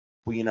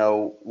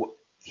 Well,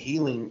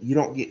 healing, you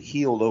don't get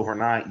healed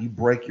overnight. You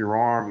break your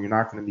arm, you're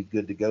not going to be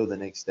good to go the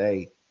next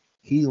day.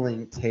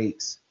 Healing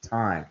takes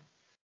time.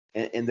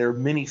 And there are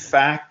many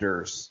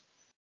factors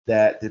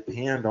that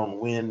depend on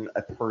when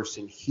a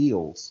person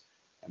heals,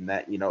 and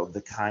that,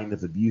 the kind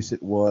of abuse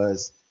it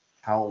was,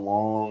 how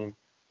long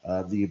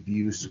the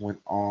abuse went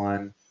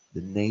on,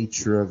 the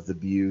nature of the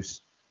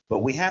abuse. But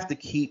we have to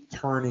keep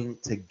turning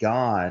to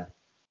God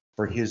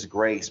for his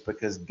grace,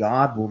 because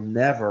God will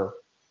never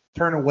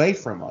turn away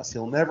from us.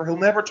 He'll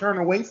never turn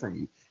away from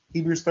you.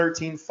 Hebrews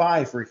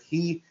 13:5, for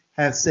he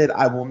hath said,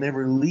 I will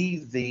never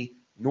leave thee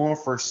nor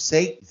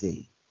forsake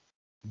thee.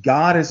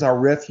 God is our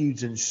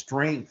refuge and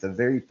strength, a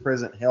very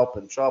present help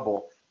in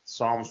trouble.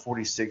 Psalms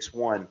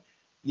 46:1.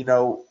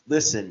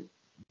 Listen,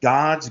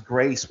 God's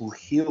grace will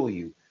heal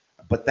you,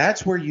 but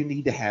that's where you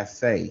need to have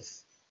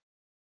faith.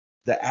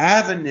 The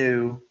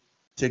avenue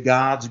to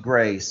God's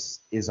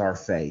grace is our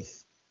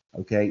faith.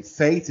 Okay?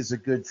 Faith is a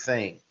good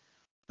thing,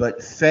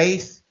 but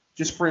faith,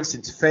 just for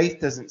instance, faith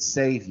doesn't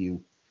save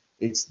you.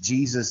 It's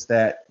Jesus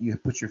that you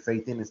put your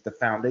faith in. It's the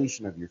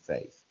foundation of your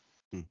faith.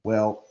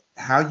 Well,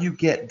 how you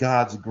get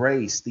God's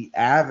grace, the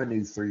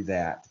avenue through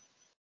that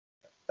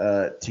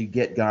to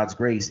get God's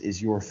grace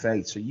is your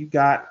faith. So you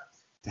got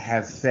to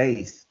have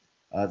faith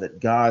that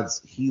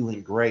God's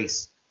healing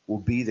grace will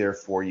be there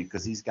for you,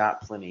 because he's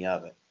got plenty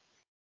of it.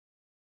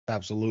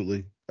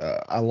 Absolutely.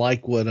 I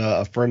like what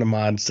a friend of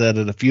mine said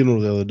at a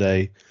funeral the other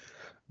day.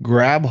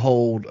 Grab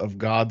hold of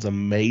God's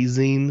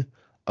amazing,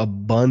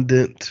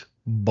 abundant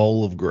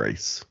bowl of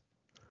grace.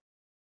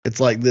 It's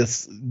like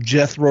this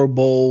Jethro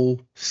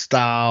Bowl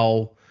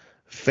style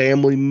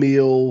family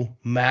meal,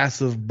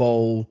 massive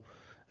bowl.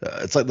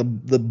 It's like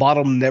the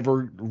bottom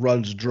never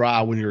runs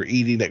dry when you're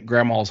eating at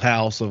grandma's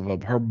house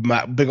of her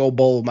big old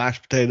bowl of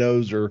mashed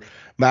potatoes or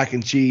mac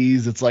and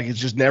cheese. It's like it's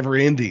just never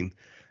ending.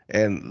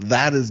 And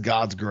that is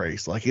God's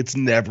grace. Like it's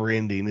never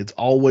ending. It's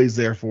always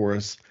there for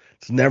us.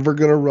 It's never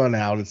going to run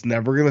out. It's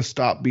never going to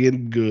stop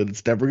being good.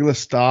 It's never going to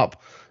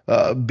stop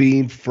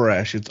being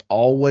fresh. It's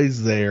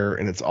always there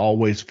and it's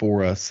always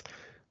for us.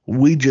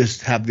 We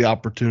just have the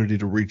opportunity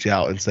to reach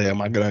out and say,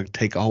 am I going to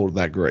take a hold of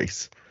that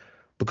grace?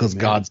 Because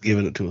God's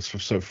given it to us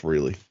so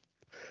freely.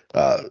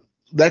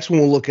 Next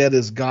one we'll look at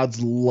is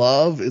God's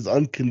love is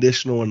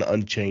unconditional and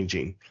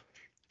unchanging.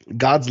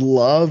 God's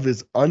love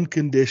is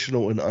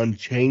unconditional and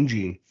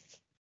unchanging.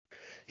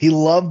 He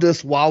loved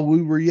us while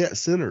we were yet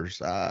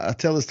sinners. I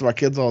tell this to my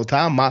kids all the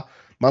time. My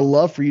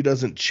love for you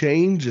doesn't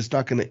change. It's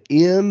not going to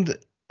end.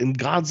 And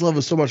God's love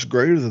is so much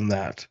greater than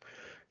that.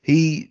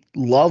 He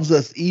loves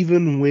us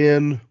even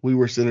when we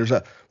were sinners.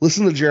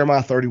 Listen to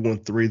Jeremiah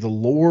 31:3. The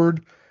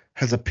Lord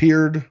has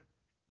appeared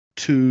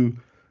to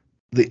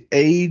the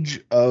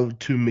age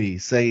to me,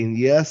 saying,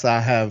 yes, I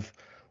have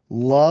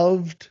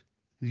loved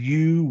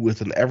you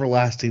with an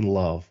everlasting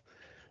love.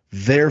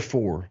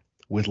 Therefore,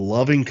 with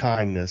loving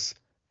kindness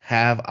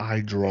have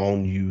I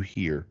drawn you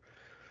here.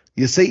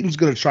 Yeah, Satan's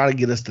going to try to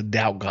get us to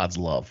doubt God's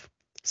love.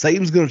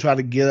 Satan's going to try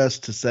to get us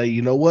to say,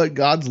 you know what,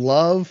 God's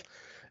love,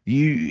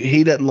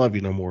 he doesn't love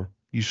you no more.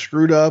 You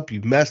screwed up,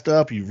 you've messed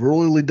up, you've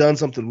really done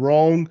something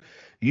wrong.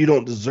 You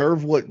don't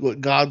deserve what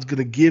God's going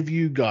to give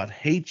you. God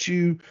hates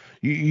you.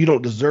 You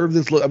don't deserve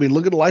this. Look at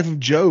the life of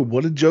Job.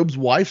 What did Job's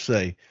wife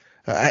say?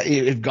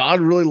 If God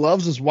really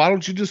loves us, why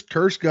don't you just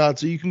curse God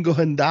so you can go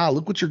ahead and die?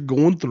 Look what you're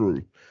going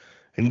through.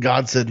 And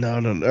God said,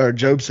 no. Or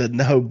Job said,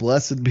 no,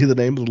 blessed be the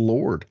name of the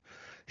Lord.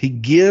 He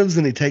gives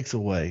and he takes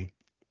away.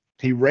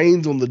 He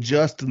reigns on the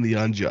just and the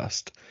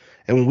unjust.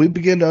 And when we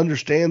begin to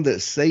understand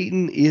that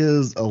Satan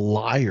is a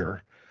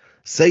liar,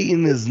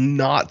 Satan is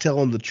not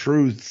telling the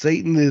truth.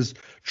 Satan is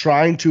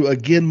trying to,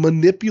 again,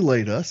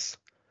 manipulate us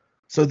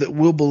so that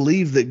we'll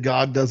believe that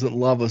God doesn't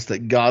love us,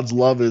 that God's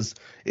love is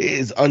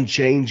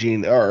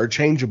unchanging or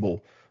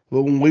changeable.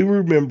 But when we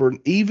remember,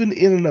 even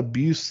in an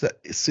abuse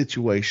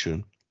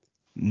situation,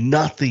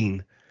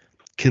 nothing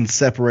can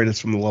separate us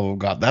from the love of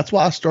God. That's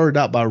why I started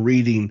out by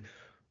reading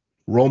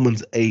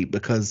Romans 8,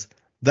 because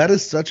that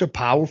is such a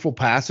powerful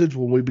passage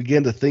when we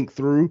begin to think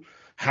through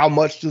how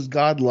much does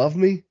God love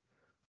me?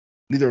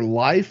 Neither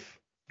life,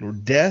 nor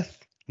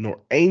death, nor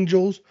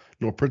angels,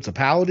 nor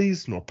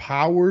principalities, nor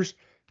powers,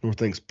 nor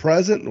things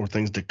present, nor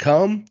things to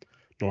come,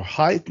 nor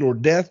height, nor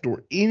depth,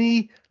 nor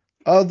any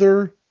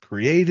other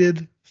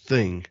created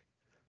thing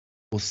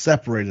will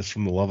separate us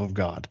from the love of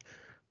God.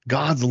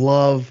 God's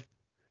love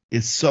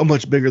is so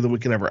much bigger than we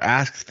can ever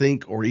ask,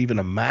 think, or even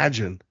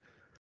imagine.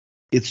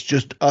 It's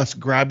just us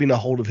grabbing a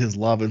hold of his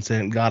love and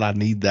saying, God, I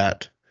need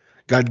that.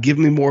 God, give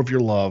me more of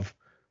your love.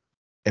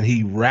 And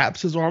he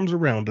wraps his arms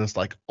around us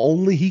like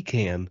only he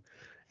can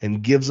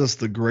and gives us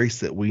the grace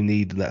that we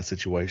need in that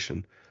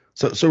situation.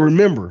 So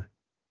remember,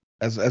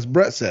 as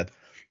Brett said,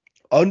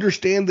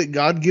 understand that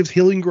God gives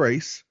healing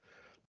grace,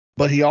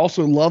 but he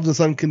also loves us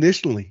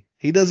unconditionally.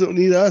 He doesn't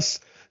need us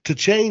to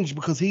change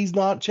because he's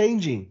not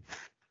changing.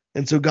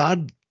 And so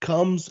God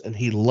comes and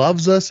he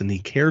loves us and he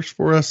cares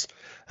for us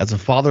as a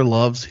father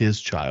loves his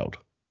child.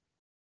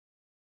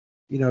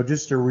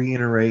 Just to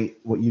reiterate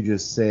what you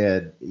just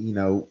said,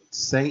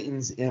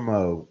 Satan's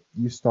MO,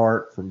 you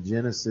start from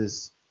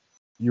Genesis,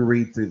 you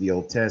read through the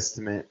Old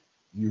Testament,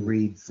 you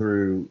read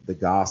through the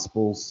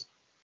Gospels,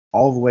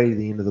 all the way to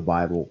the end of the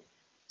Bible.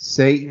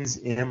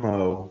 Satan's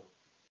MO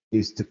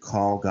is to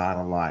call God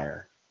a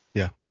liar.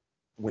 Yeah.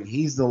 When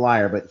he's the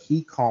liar, but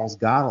he calls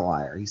God a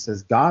liar. He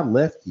says, God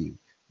left you.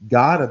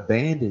 God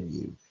abandoned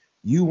you.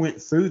 You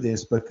went through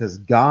this because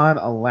God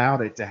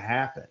allowed it to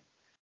happen.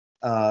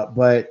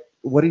 But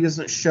what he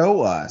doesn't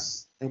show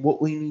us and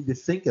what we need to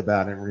think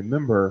about and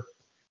remember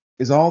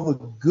is all the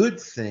good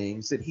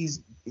things that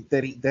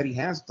he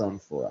has done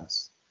for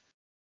us.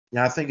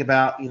 I think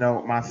about,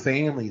 my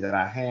family that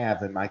I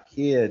have and my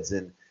kids,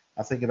 and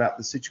I think about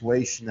the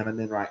situation that I'm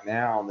in right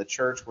now and the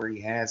church where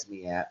he has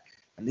me at.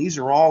 And these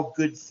are all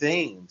good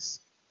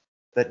things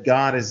that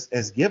God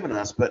has given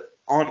us. But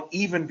on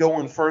even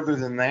going further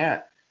than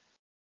that,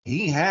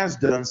 he has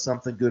done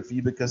something good for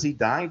you because he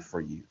died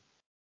for you.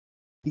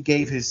 He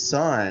gave his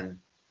son.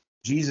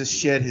 Jesus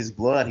shed his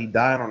blood. He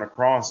died on a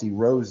cross. He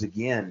rose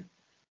again.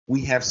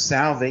 We have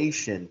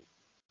salvation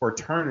for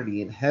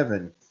eternity in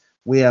heaven.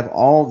 We have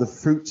all the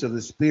fruits of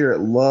the Spirit: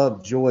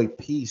 love, joy,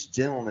 peace,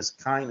 gentleness,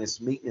 kindness,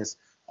 meekness,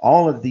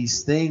 all of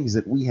these things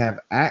that we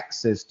have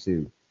access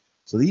to.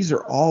 So these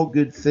are all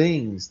good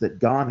things that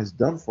God has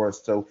done for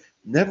us. So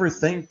never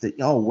think that,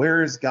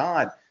 where is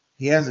God?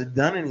 He hasn't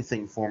done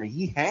anything for me.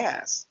 He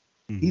has.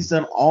 Mm-hmm. He's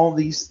done all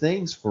these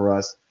things for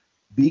us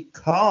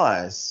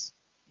because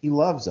he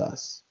loves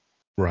us.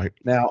 Right.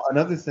 Now,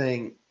 another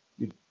thing,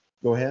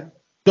 go ahead.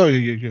 No,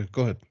 yeah,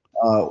 go ahead.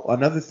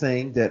 Another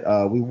thing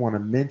that we want to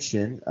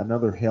mention,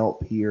 another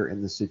help here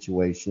in the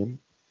situation,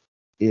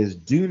 is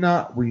do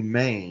not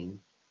remain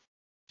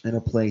in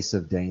a place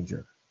of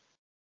danger.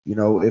 You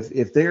know,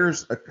 if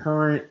there's a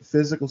current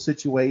physical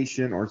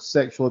situation or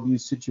sexual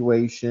abuse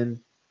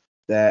situation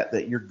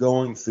that you're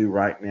going through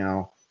right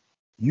now,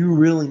 you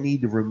really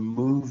need to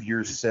remove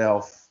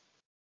yourself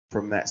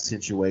from that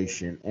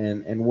situation.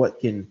 And what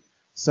can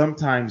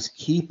sometimes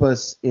keep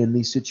us in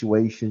these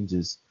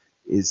situations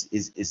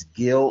is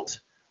guilt,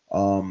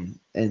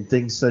 and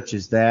things such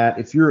as that.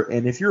 If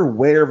you're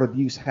aware of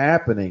abuse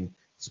happening,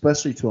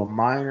 especially to a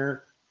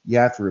minor, you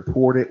have to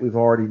report it. We've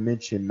already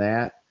mentioned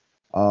that.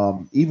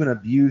 Even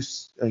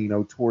abuse,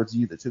 towards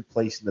you that took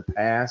place in the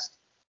past,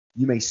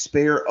 you may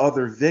spare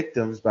other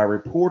victims by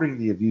reporting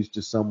the abuse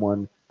to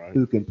someone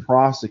who can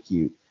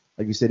prosecute.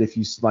 Like you said,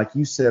 like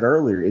you said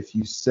earlier, if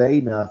you say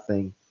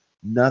nothing,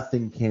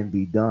 nothing can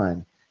be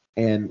done.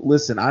 And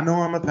listen, I know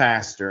I'm a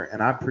pastor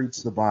and I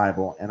preach the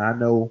Bible, and I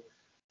know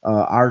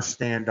our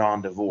stand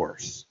on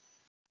divorce.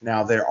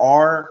 Now there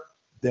are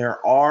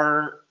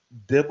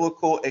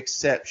biblical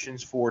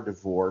exceptions for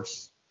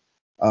divorce.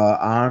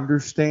 I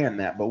understand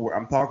that, but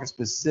I'm talking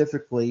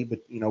specifically, but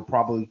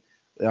probably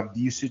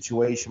abuse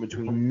situation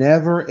between.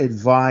 Never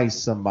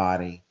advise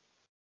somebody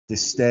to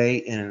stay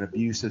in an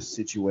abusive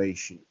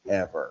situation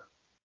ever.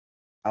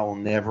 I will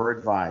never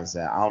advise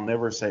that. I'll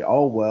never say,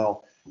 "Oh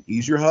well,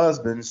 he's your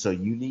husband, so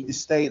you need to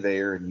stay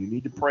there and you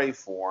need to pray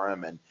for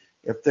him." And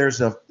if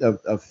there's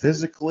a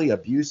physically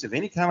abusive,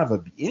 any kind,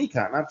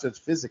 not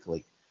just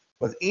physically,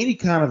 but any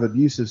kind of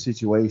abusive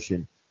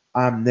situation,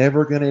 I'm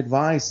never going to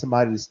advise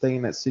somebody to stay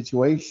in that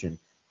situation.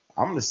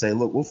 I'm going to say,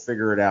 look, we'll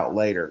figure it out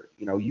later.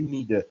 You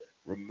need to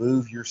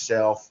remove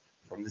yourself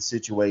from the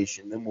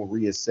situation. Then we'll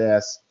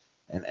reassess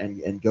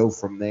and go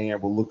from there.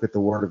 We'll look at the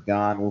Word of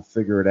God and we'll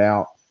figure it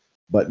out.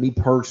 But me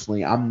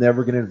personally, I'm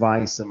never going to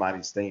advise somebody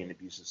to stay in an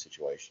abusive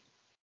situation.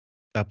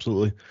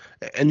 Absolutely.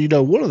 And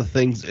one of the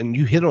things, and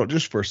you hit on it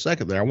just for a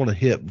second there, I want to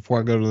hit before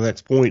I go to the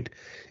next point,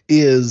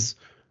 is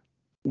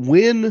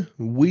when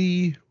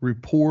we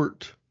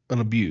report an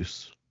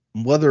abuse,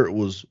 whether it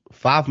was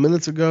 5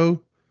 minutes ago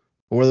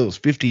or whether it was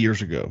 50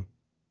 years ago,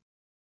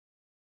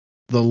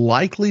 the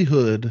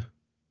likelihood,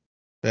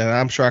 and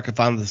I'm sure I could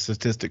find the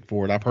statistic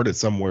for it, I've heard it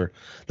somewhere,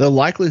 the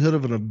likelihood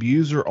of an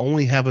abuser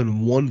only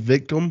having one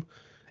victim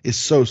is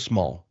so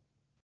small.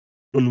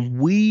 When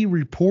we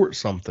report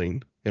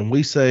something and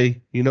we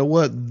say, you know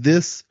what,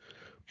 this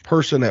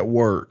person at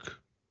work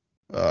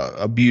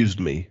abused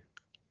me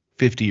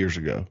 50 years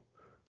ago,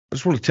 I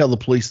just want to tell the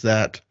police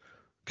that,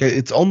 okay,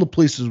 it's on the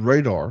police's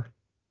radar.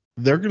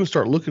 They're going to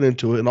start looking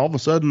into it, and all of a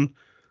sudden,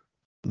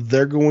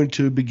 they're going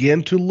to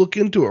begin to look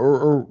into it,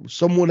 or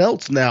someone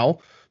else now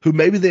who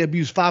maybe they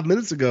abused 5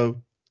 minutes ago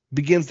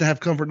begins to have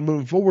comfort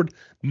moving forward.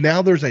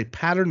 Now there's a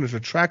pattern, there's a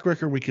track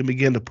record. We can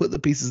begin to put the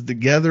pieces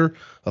together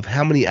of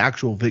how many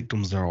actual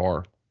victims there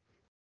are.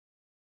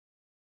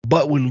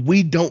 But when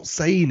we don't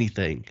say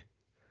anything,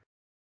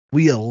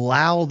 we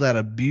allow that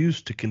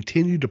abuse to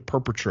continue to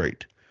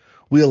perpetrate.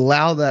 We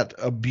allow that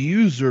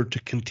abuser to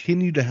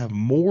continue to have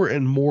more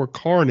and more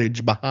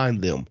carnage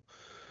behind them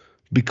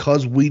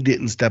because we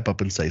didn't step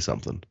up and say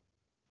something.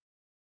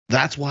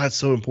 That's why it's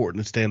so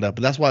important to stand up.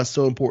 And that's why it's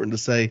so important to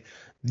say,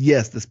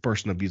 yes, this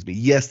person abused me.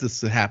 Yes,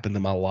 this happened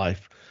in my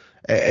life.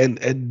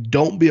 And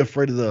don't be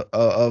afraid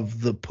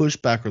of the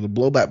pushback or the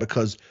blowback,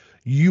 because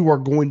you are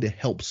going to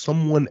help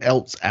someone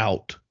else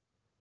out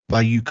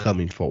by you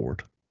coming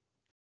forward.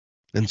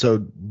 And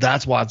so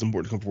that's why it's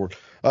important to come forward.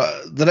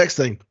 The next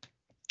thing,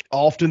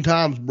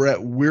 oftentimes,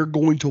 Brett, we're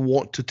going to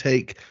want to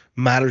take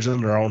matters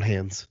into our own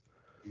hands.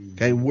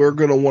 Okay, we're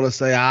going to want to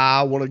say,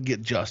 I want to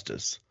get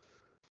justice.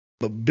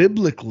 But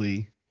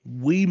biblically,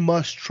 we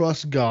must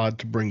trust God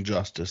to bring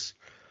justice.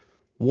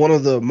 One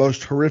of the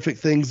most horrific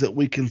things that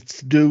we can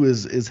do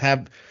is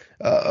have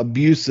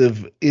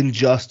abusive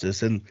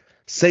injustice. And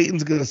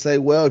Satan's going to say,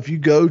 well, if you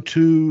go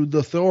to the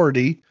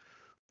authority,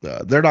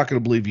 they're not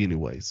going to believe you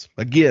anyways.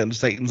 Again,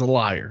 Satan's a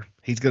liar.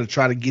 He's going to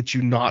try to get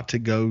you not to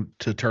go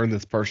to turn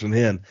this person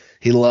in.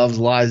 He loves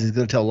lies. He's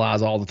going to tell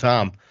lies all the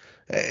time.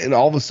 And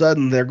all of a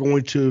sudden, they're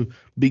going to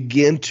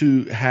begin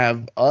to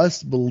have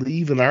us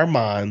believe in our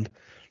mind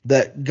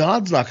that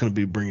God's not going to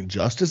be bringing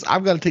justice.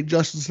 I've got to take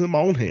justice in my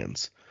own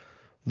hands.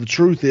 The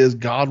truth is,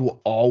 God will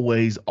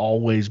always,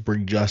 always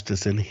bring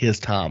justice in his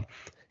time.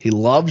 He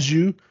loves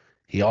you.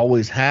 He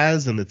always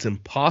has, and it's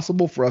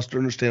impossible for us to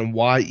understand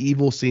why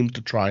evil seems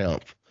to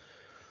triumph.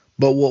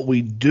 But what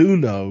we do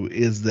know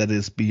is that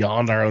it's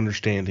beyond our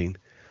understanding.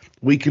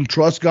 We can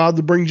trust God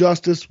to bring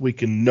justice. We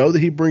can know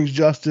that he brings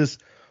justice.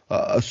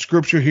 A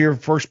scripture here,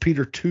 1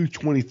 Peter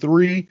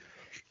 2:23,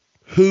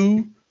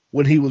 who,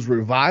 when he was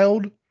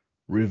reviled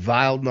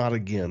not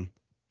again.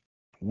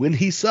 When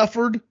he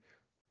suffered,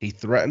 he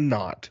threatened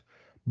not,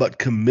 but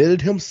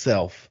committed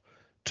himself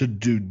to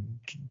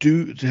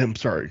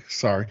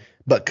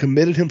but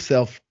committed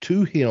himself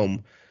to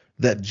him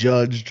that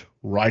judged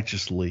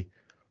righteously.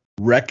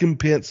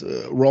 Recompense,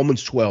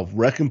 Romans 12,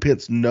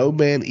 recompense no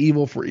man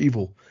evil for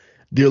evil.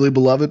 Dearly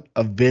beloved,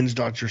 avenge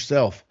not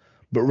yourself,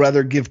 but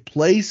rather give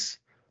place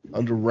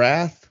unto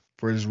wrath,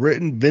 for it is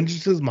written,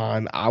 vengeance is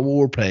mine, I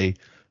will repay,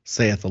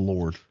 saith the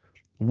Lord.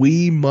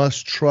 We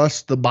must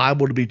trust the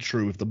Bible to be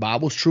true. If the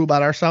Bible's true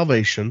about our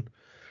salvation,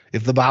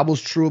 if the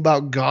Bible's true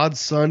about God's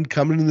Son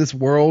coming into this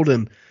world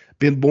and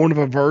being born of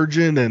a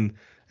virgin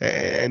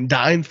and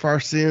dying for our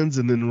sins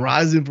and then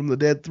rising from the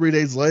dead 3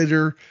 days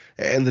later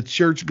and the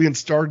church being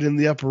started in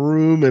the upper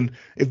room, and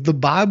if the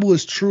Bible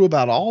is true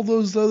about all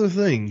those other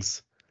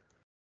things,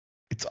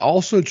 it's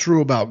also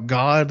true about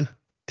God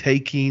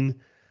taking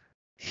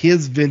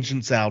his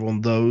vengeance out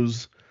on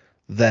those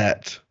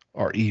that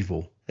are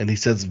evil. And he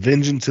says,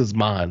 vengeance is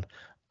mine.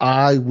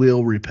 I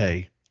will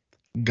repay.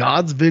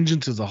 God's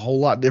vengeance is a whole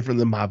lot different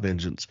than my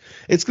vengeance.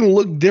 It's going to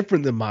look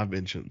different than my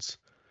vengeance.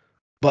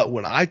 But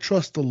when I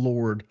trust the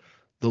Lord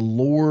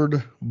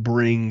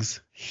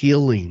brings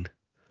healing.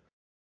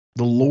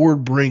 The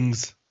Lord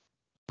brings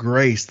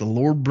grace. The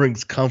Lord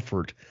brings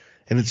comfort.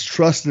 And it's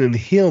trusting in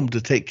him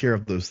to take care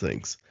of those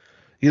things.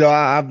 You know,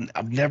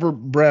 I've never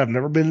been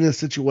in a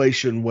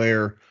situation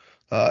where,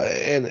 we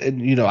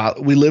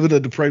live in a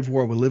depraved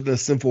world. We live in a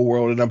sinful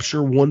world, and I'm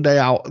sure one day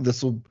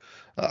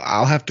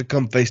I'll have to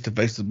come face to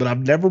face. But I've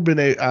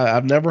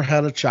never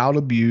had a child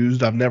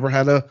abused. I've never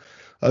had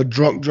a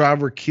drunk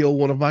driver kill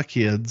one of my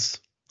kids.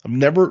 I've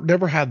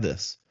never had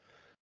this.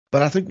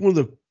 But I think one of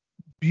the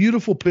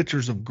beautiful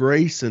pictures of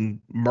grace and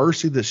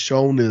mercy that's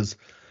shown is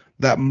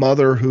that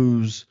mother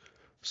whose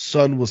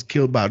son was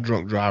killed by a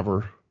drunk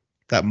driver.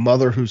 That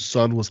mother whose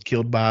son was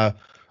killed by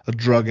a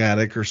drug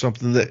addict or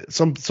something, that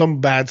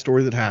some bad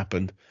story that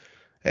happened,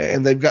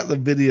 and they've got the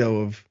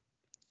video of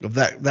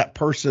that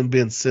person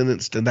being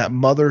sentenced, and that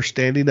mother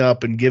standing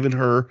up and giving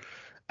her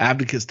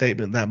advocate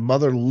statement. That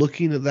mother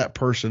looking at that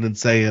person and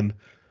saying,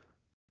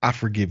 "I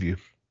forgive you.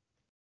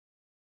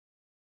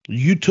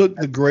 You took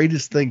the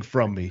greatest thing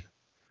from me,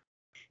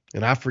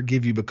 and I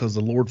forgive you because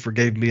the Lord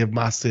forgave me of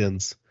my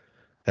sins,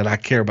 and I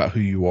care about who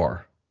you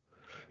are."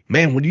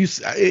 Man, when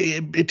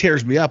it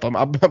tears me up.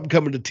 I'm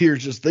coming to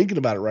tears just thinking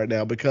about it right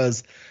now,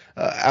 because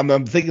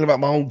I'm thinking about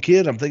my own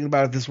kid. I'm thinking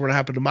about if this were to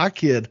happen to my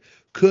kid,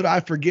 could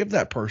I forgive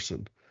that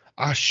person?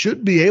 I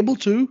should be able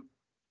to.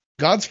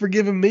 God's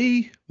forgiven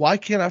me. Why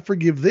can't I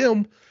forgive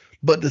them?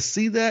 But to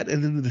see that,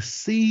 and then to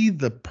see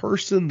the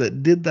person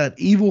that did that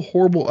evil,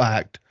 horrible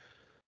act,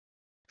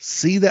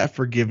 see that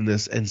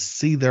forgiveness and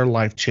see their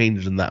life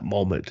changed in that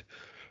moment.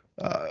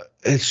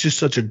 It's just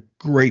such a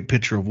great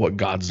picture of what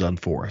God's done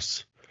for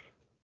us.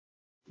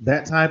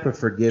 That type of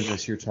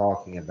forgiveness you're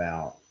talking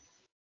about,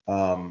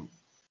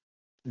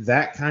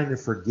 that kind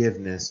of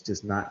forgiveness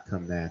does not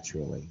come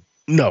naturally.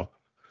 No.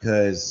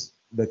 Because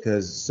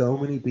so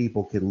many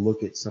people can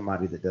look at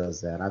somebody that does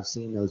that. I've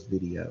seen those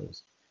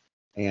videos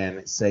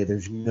and say,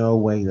 there's no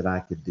way that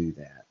I could do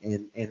that.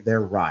 And they're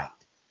right.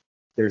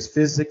 There's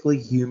physically,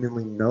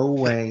 humanly no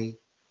way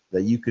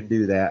that you can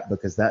do that,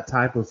 because that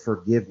type of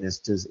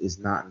forgiveness is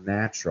not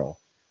natural.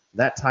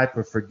 That type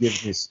of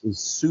forgiveness is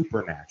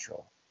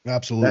supernatural.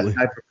 Absolutely. That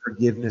type of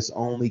forgiveness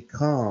only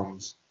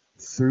comes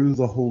through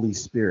the Holy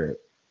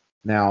Spirit.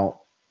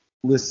 Now,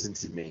 listen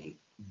to me.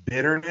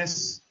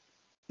 Bitterness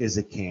is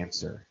a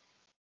cancer.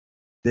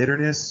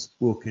 Bitterness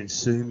will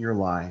consume your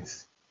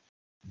life.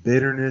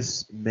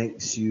 Bitterness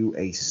makes you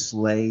a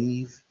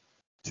slave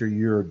to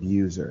your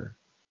abuser.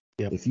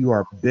 Yep. If you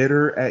are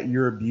bitter at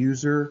your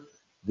abuser,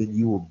 then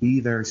you will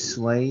be their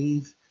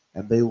slave,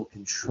 and they will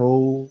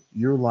control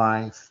your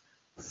life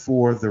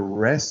for the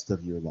rest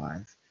of your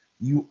life.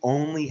 You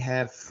only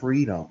have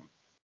freedom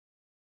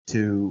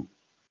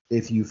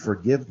if you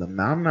forgive them.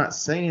 Now, I'm not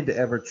saying to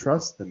ever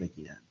trust them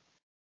again,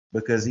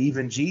 because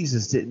even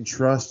Jesus didn't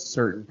trust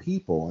certain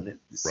people, and it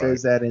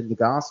says that in the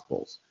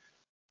Gospels.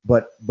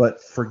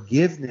 But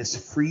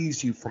forgiveness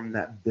frees you from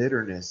that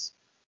bitterness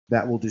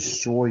that will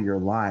destroy your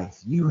life.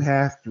 You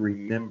have to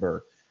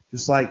remember,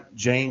 just like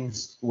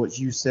James, what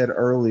you said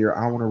earlier,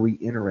 I want to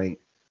reiterate,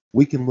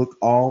 we can look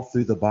all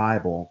through the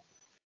Bible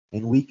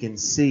and we can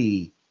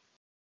see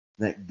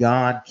that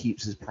God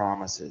keeps his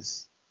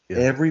promises. Yeah.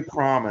 Every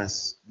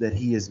promise that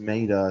he has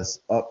made us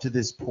up to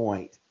this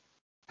point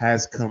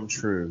has come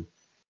true.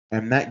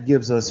 And that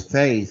gives us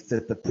faith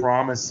that the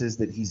promises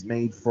that he's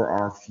made for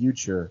our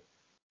future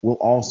will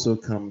also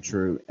come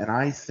true. And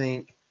I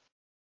think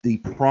the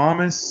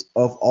promise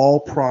of all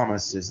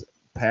promises,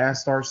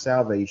 past our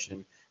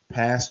salvation,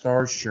 past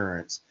our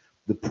assurance,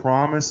 the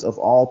promise of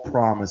all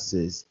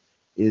promises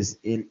is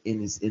in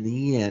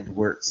the end,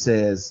 where it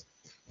says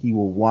he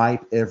will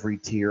wipe every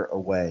tear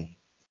away.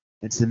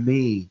 And to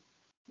me,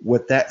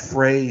 what that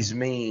phrase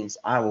means,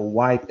 I will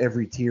wipe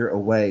every tear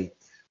away,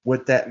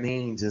 what that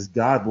means is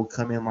God will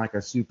come in like a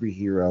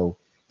superhero.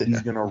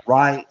 He's going to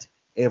right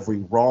every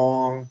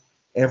wrong.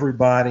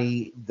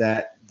 Everybody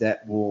that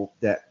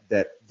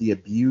the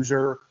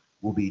abuser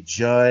will be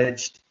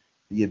judged,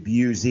 the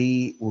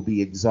abusee will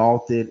be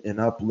exalted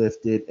and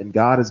uplifted, and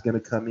God is going to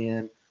come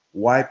in,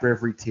 wipe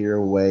every tear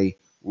away,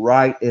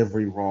 right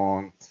every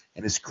wrong.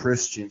 And as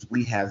Christians,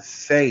 we have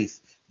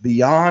faith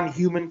beyond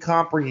human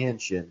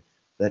comprehension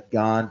that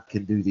God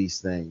can do these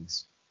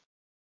things.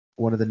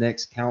 One of the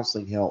next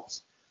counseling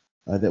helps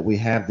that we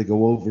have to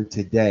go over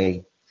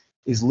today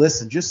is,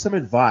 listen, just some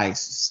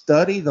advice.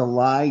 Study the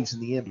lives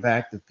and the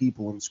impact of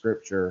people in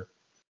Scripture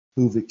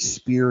who've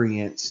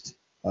experienced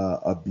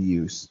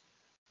abuse.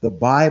 The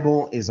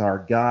Bible is our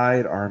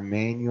guide, our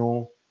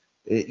manual.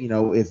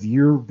 If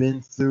you've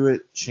been through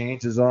it,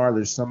 chances are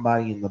there's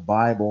somebody in the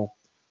Bible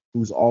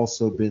who's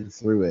also been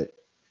through it.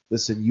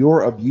 Listen,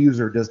 your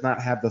abuser does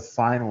not have the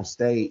final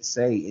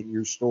say in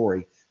your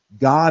story.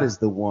 God is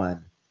the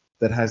one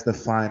that has the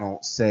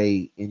final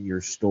say in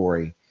your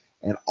story.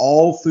 And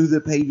all through the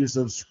pages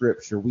of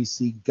Scripture, we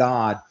see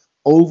God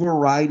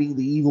overriding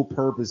the evil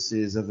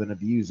purposes of an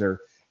abuser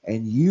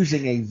and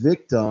using a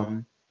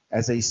victim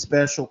as a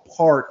special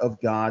part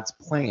of God's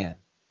plan.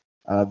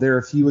 There are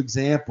a few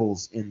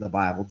examples in the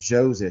Bible.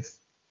 Joseph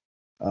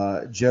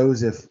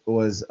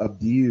was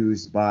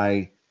abused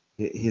by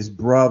his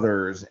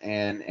brothers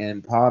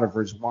and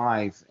Potiphar's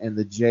wife and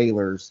the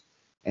jailers,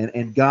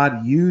 and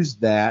God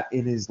used that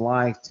in his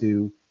life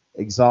to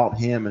exalt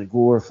him and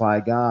glorify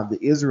God.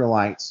 The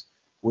Israelites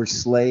were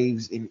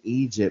slaves in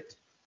Egypt.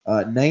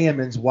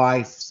 Naaman's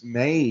wife's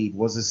maid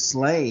was a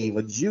slave,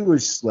 a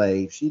Jewish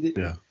slave. He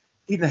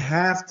didn't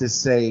have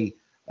to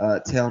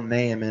tell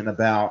Naaman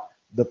about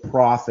the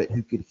prophet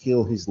who could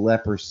heal his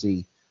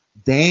leprosy.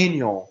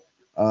 Daniel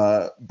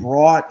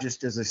brought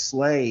just as a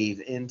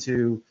slave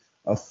into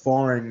a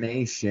foreign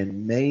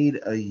nation, made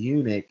a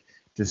eunuch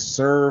to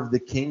serve the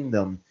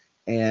kingdom.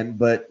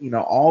 But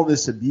all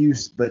this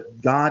abuse,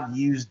 but God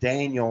used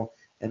Daniel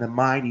in a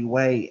mighty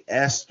way.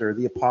 Esther,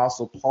 the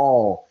Apostle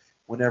Paul,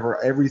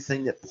 whenever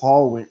everything that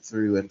Paul went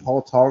through, and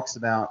Paul talks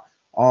about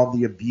all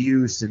the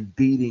abuse and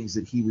beatings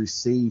that he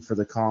received for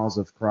the cause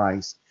of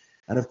Christ.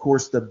 And of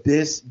course,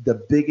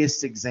 the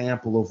biggest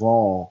example of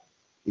all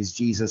is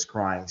Jesus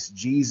Christ.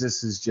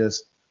 Jesus is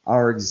just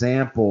our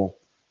example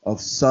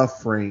of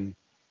suffering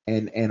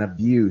and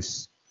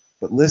abuse.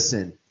 But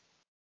listen,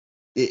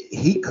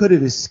 he could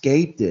have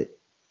escaped it,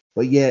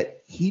 but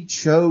yet he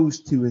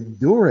chose to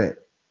endure it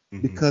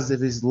because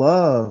of his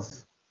love,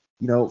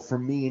 for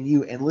me and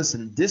you. And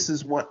listen, this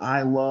is what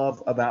I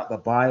love about the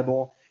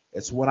Bible.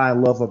 It's what I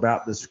love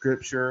about the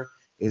Scripture.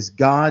 Is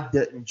God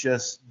doesn't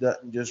just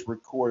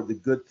record the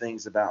good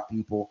things about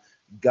people.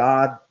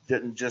 God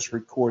doesn't just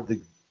record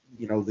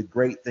the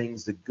great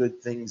things, the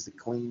good things, the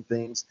clean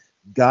things.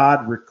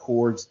 God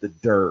records the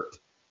dirt.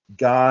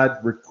 God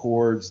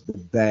records the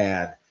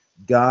bad.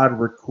 God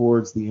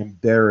records the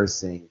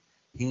embarrassing.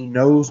 He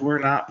knows we're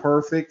not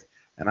perfect,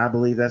 and I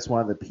believe that's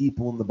why the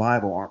people in the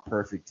Bible aren't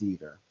perfect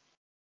either.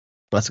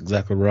 That's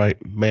exactly right,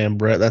 man,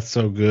 Brett. That's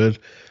so good.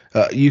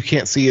 You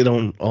can't see it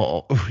on.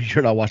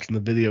 You're not watching the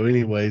video,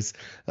 anyways.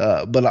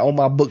 But on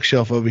my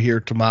bookshelf over here,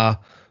 to my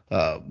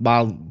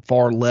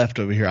far left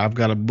over here, I've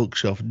got a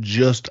bookshelf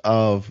just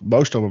of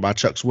most of them by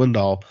Chuck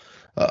Swindoll,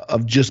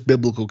 of just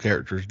biblical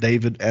characters: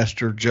 David,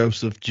 Esther,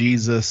 Joseph,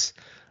 Jesus.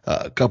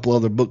 A couple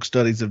other book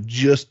studies of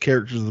just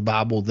characters of the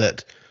Bible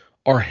that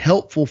are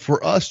helpful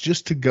for us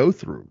just to go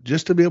through,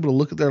 just to be able to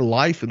look at their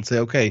life and say,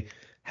 okay,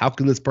 how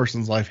can this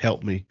person's life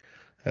help me?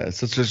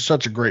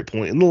 Such a great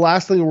point. And the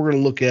last thing we're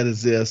going to look at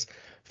is this: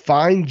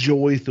 find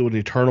joy through an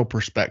eternal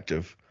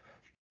perspective.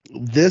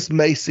 This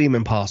may seem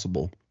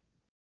impossible.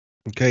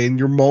 Okay, in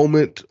your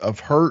moment of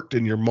hurt,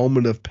 in your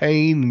moment of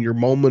pain, in your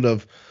moment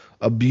of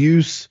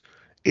abuse,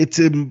 it's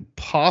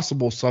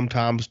impossible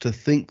sometimes to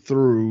think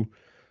through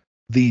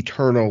the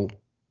eternal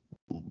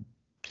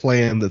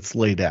plan that's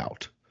laid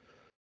out.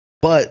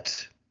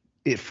 But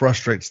it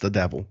frustrates the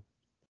devil.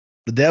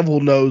 The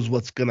devil knows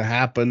what's going to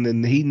happen,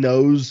 and he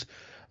knows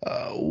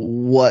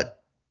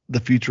what the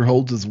future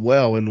holds as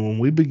well. And when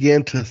we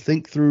begin to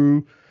think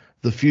through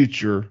the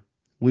future,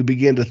 we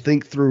begin to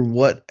think through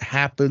what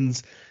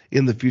happens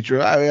in the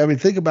future. I mean,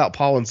 think about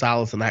Paul and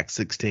Silas in Acts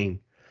 16.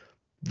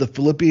 The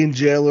Philippian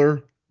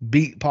jailer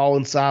beat Paul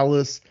and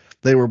Silas.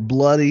 They were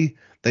bloody.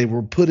 They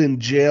were put in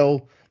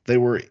jail. They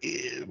were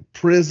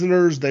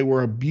prisoners. They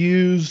were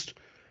abused.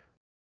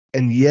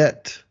 And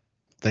yet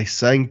they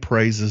sang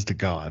praises to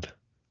God.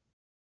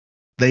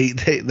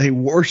 They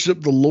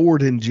worshiped the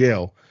Lord in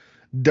jail.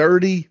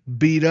 Dirty,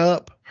 beat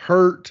up,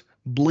 hurt,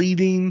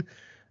 bleeding,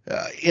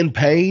 in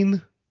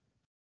pain,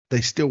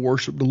 they still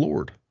worshiped the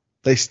Lord.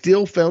 They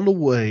still found a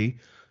way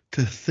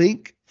to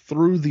think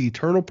through the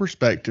eternal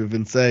perspective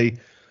and say,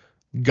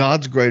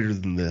 God's greater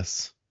than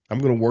this. I'm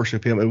going to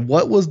worship him. And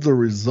what was the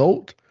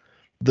result?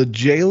 The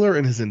jailer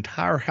and his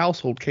entire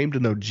household came to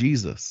know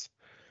Jesus,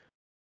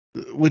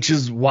 which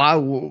is why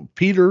Paul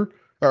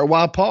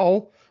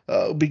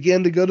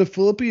began to go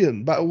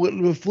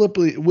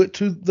to went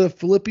to the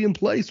Philippian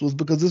place, was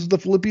because this is the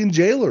Philippian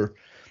jailer.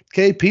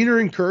 Okay, Peter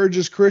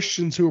encourages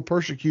Christians who are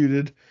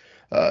persecuted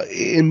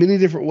in many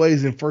different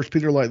ways in 1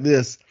 Peter like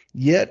this: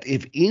 yet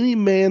if any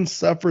man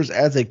suffers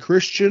as a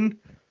Christian,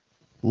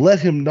 let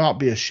him not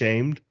be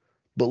ashamed,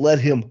 but let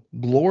him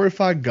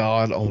glorify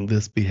God on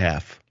this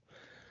behalf.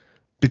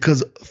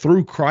 Because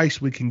through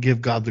Christ we can give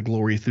God the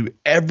glory through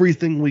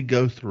everything we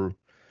go through.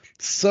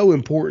 So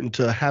important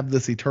to have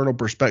this eternal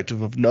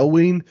perspective of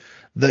knowing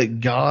that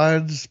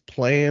God's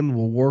plan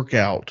will work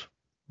out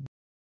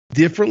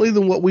differently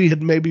than what we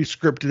had maybe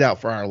scripted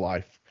out for our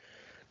life.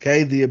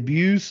 Okay, the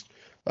abused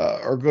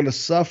are going to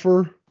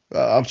suffer.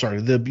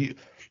 The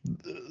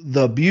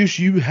The abuse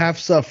you have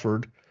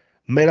suffered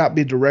may not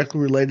be directly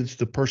related to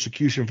the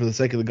persecution for the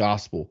sake of the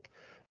gospel,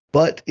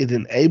 but it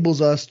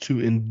enables us to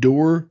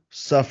endure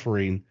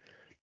suffering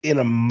in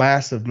a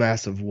massive,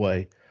 massive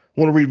way.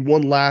 I want to read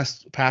one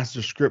last passage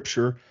of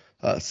scripture,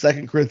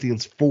 2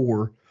 Corinthians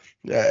 4,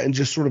 and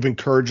just sort of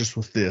encourage us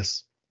with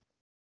this.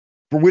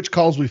 For which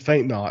cause we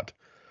faint not,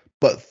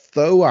 but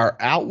though our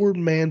outward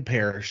man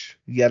perish,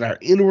 yet our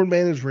inward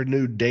man is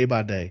renewed day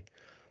by day.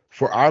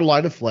 For our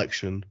light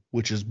affliction,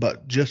 which is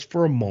but just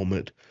for a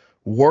moment,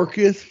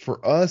 worketh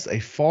for us a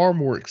far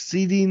more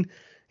exceeding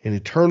and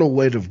eternal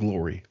weight of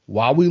glory,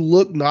 while we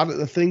look not at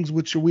the things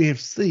which we have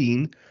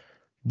seen,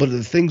 but at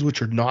the things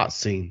which are not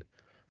seen.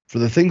 For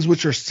the things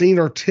which are seen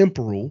are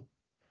temporal,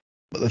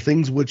 but the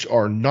things which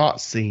are not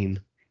seen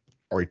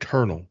are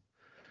eternal.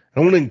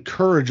 I want to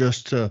encourage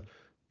us to,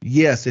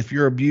 yes, if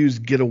you're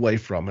abused, get away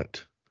from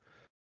it,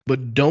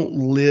 but don't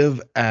live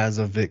as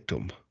a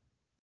victim.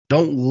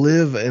 Don't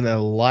live in a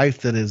life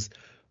that is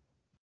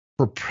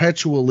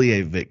perpetually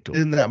a victim.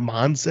 In that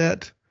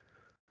mindset,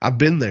 I've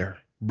been there.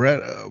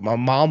 Brett, my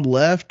mom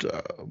left.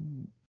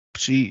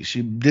 She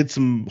did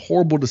some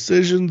horrible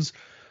decisions.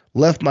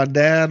 Left my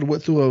dad.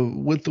 Went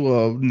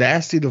through a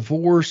nasty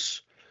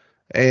divorce,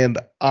 and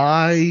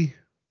I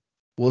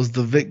was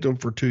the victim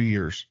for 2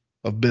 years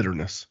of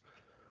bitterness.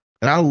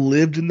 And I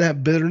lived in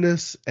that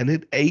bitterness, and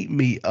it ate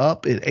me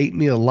up. It ate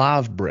me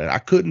alive, Brett. I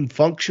couldn't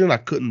function. I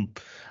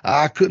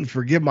couldn't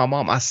forgive my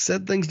mom. I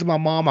said things to my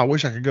mom I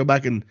wish I could go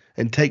back and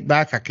take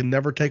back. I can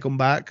never take them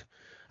back.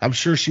 I'm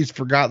sure she's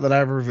forgot that I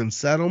ever even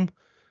said them,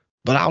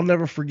 but I'll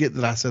never forget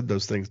that I said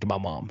those things to my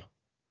mom,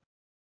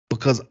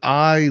 because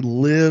I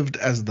lived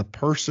as the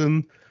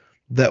person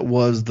that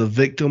was the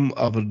victim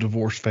of a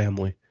divorced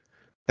family.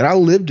 And I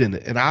lived in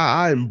it, and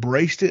I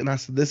embraced it, and I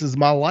said, this is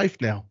my life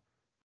now.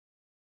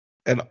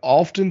 And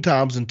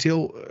oftentimes,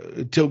 until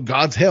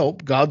God's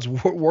help, God's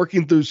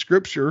working through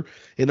scripture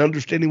and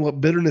understanding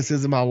what bitterness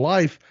is in my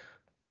life,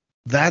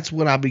 that's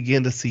when I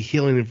began to see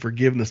healing and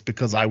forgiveness,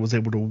 because I was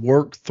able to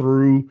work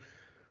through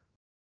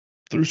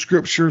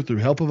scripture, through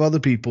help of other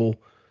people,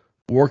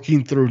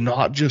 working through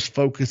not just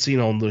focusing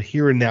on the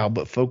here and now,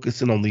 but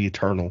focusing on the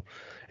eternal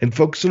and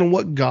focusing on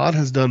what God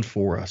has done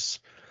for us.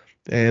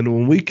 And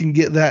when we can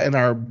get that in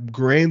our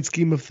grand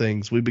scheme of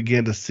things, we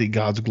begin to see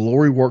God's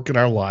glory work in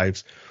our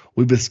lives.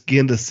 We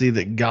begin to see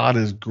that God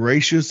is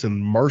gracious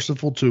and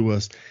merciful to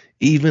us,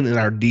 even in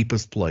our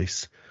deepest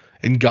place.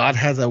 And God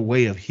has a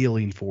way of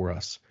healing for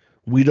us.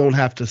 We don't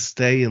have to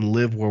stay and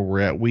live where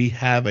we're at. We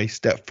have a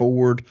step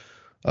forward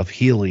of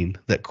healing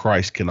that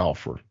Christ can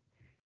offer.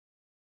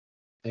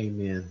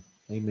 Amen.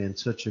 Amen.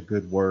 Such a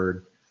good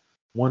word.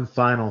 One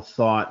final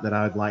thought that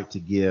I'd like to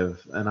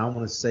give, and I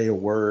want to say a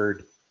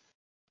word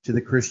to the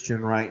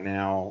Christian right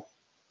now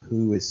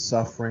who is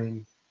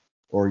suffering,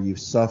 or you've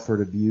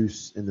suffered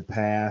abuse in the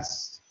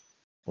past,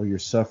 or you're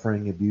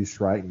suffering abuse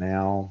right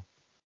now.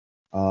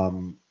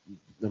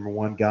 Number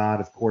one,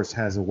 God, of course,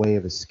 has a way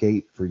of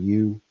escape for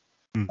you.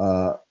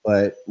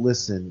 But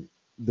listen,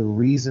 the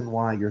reason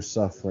why you're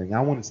suffering,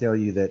 I want to tell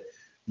you that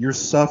your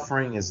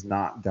suffering is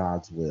not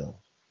God's will,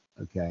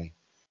 okay?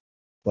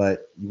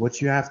 But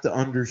what you have to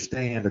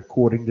understand,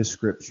 according to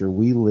Scripture,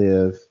 we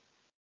live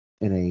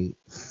in a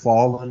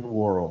fallen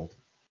world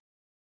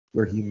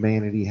where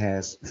humanity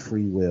has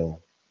free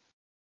will.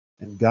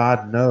 And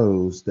God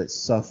knows that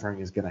suffering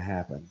is going to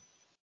happen.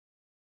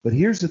 But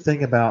here's the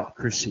thing about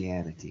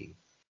Christianity.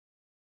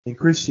 In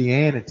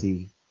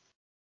Christianity,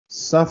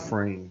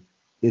 suffering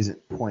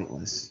isn't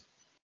pointless.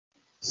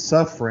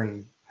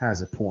 Suffering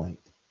has a point.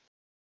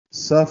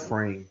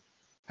 Suffering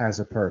has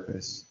a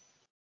purpose.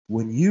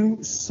 When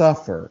you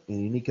suffer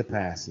in any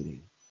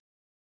capacity,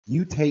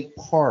 you take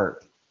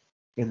part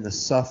in the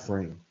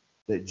suffering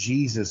that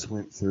Jesus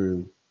went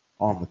through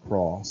on the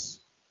cross.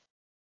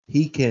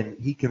 He can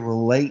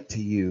relate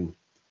to you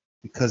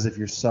because of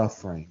your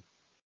suffering,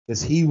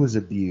 because he was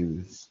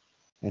abused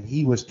and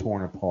he was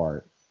torn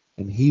apart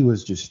and he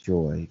was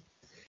destroyed.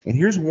 And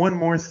here's one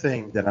more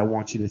thing that I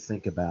want you to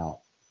think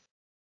about.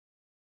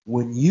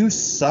 When you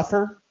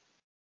suffer,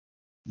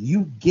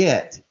 you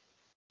get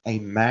a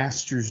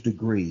master's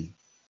degree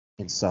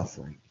in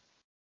suffering.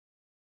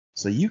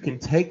 So you can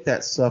take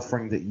that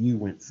suffering that you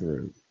went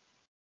through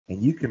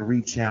and you can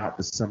reach out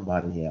to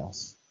somebody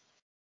else.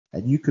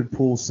 And you can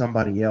pull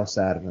somebody else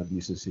out of an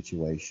abusive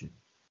situation.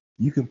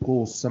 You can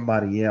pull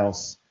somebody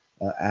else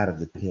out of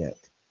the pit.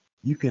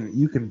 You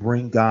can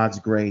bring God's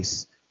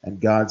grace and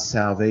God's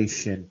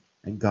salvation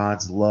and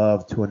God's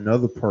love to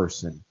another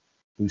person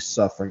who's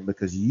suffering,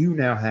 because you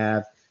now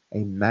have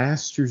a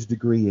master's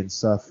degree in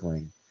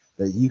suffering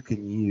that you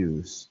can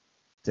use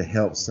to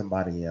help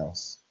somebody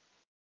else.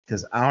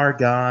 Because our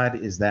God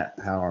is that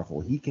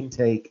powerful. He can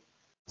take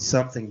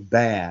something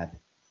bad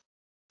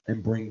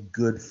and bring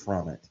good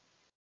from it.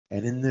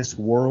 And in this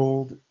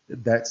world,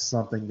 that's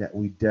something that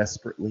we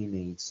desperately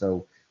need.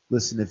 So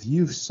listen, if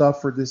you've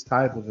suffered this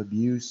type of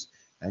abuse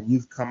and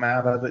you've come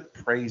out of it,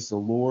 praise the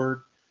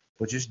Lord.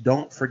 But just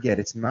don't forget,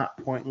 it's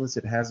not pointless.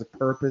 It has a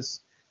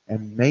purpose.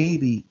 And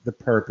maybe the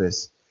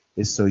purpose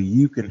is so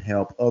you can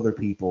help other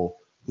people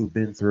who've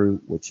been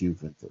through what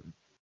you've been through.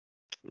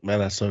 Man,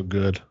 that's so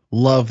good.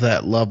 Love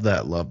that, love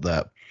that, love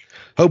that.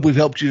 Hope we've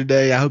helped you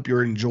today. I hope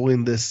you're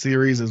enjoying this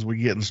series as we're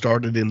getting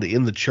started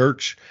in the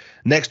church.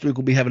 Next week,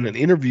 we'll be having an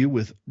interview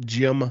with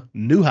Jim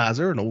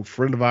Neuheiser, an old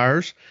friend of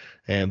ours,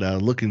 and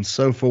looking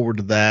so forward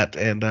to that.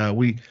 And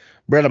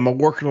Brett, I'm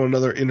working on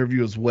another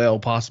interview as well,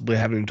 possibly, I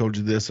haven't even told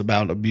you this,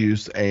 about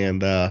abuse.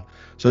 And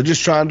so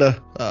just trying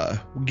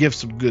to give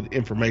some good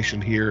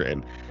information here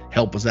and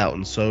help us out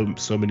in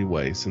so many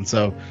ways. And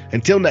so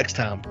until next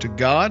time, to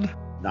God,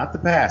 not the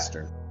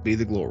pastor, be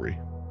the glory.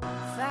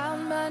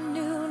 Found my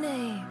new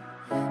name,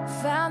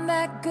 found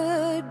that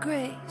good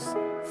grace,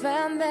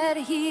 found that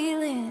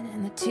healing,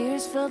 and the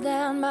tears fell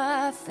down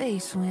my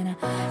face when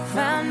I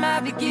found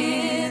my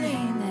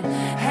beginning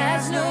that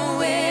has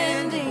no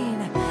ending.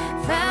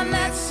 Found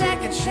that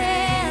second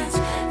chance,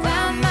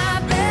 found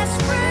my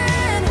best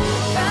friend,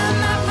 found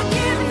my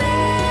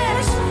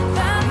forgiveness,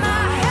 found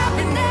my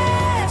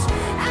happiness.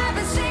 I've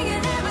been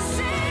singing ever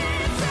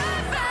since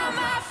I found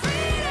my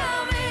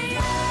freedom in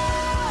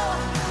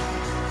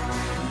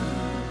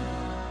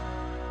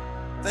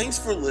you. Thanks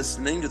for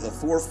listening to the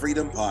For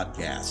Freedom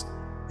Podcast.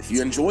 If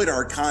you enjoyed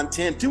our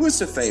content, do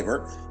us a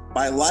favor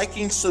by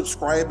liking,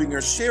 subscribing,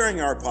 or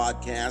sharing our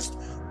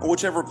podcast on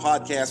whichever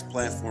podcast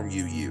platform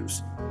you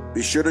use.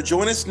 Be sure to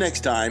join us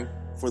next time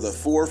for the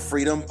For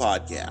Freedom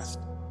Podcast.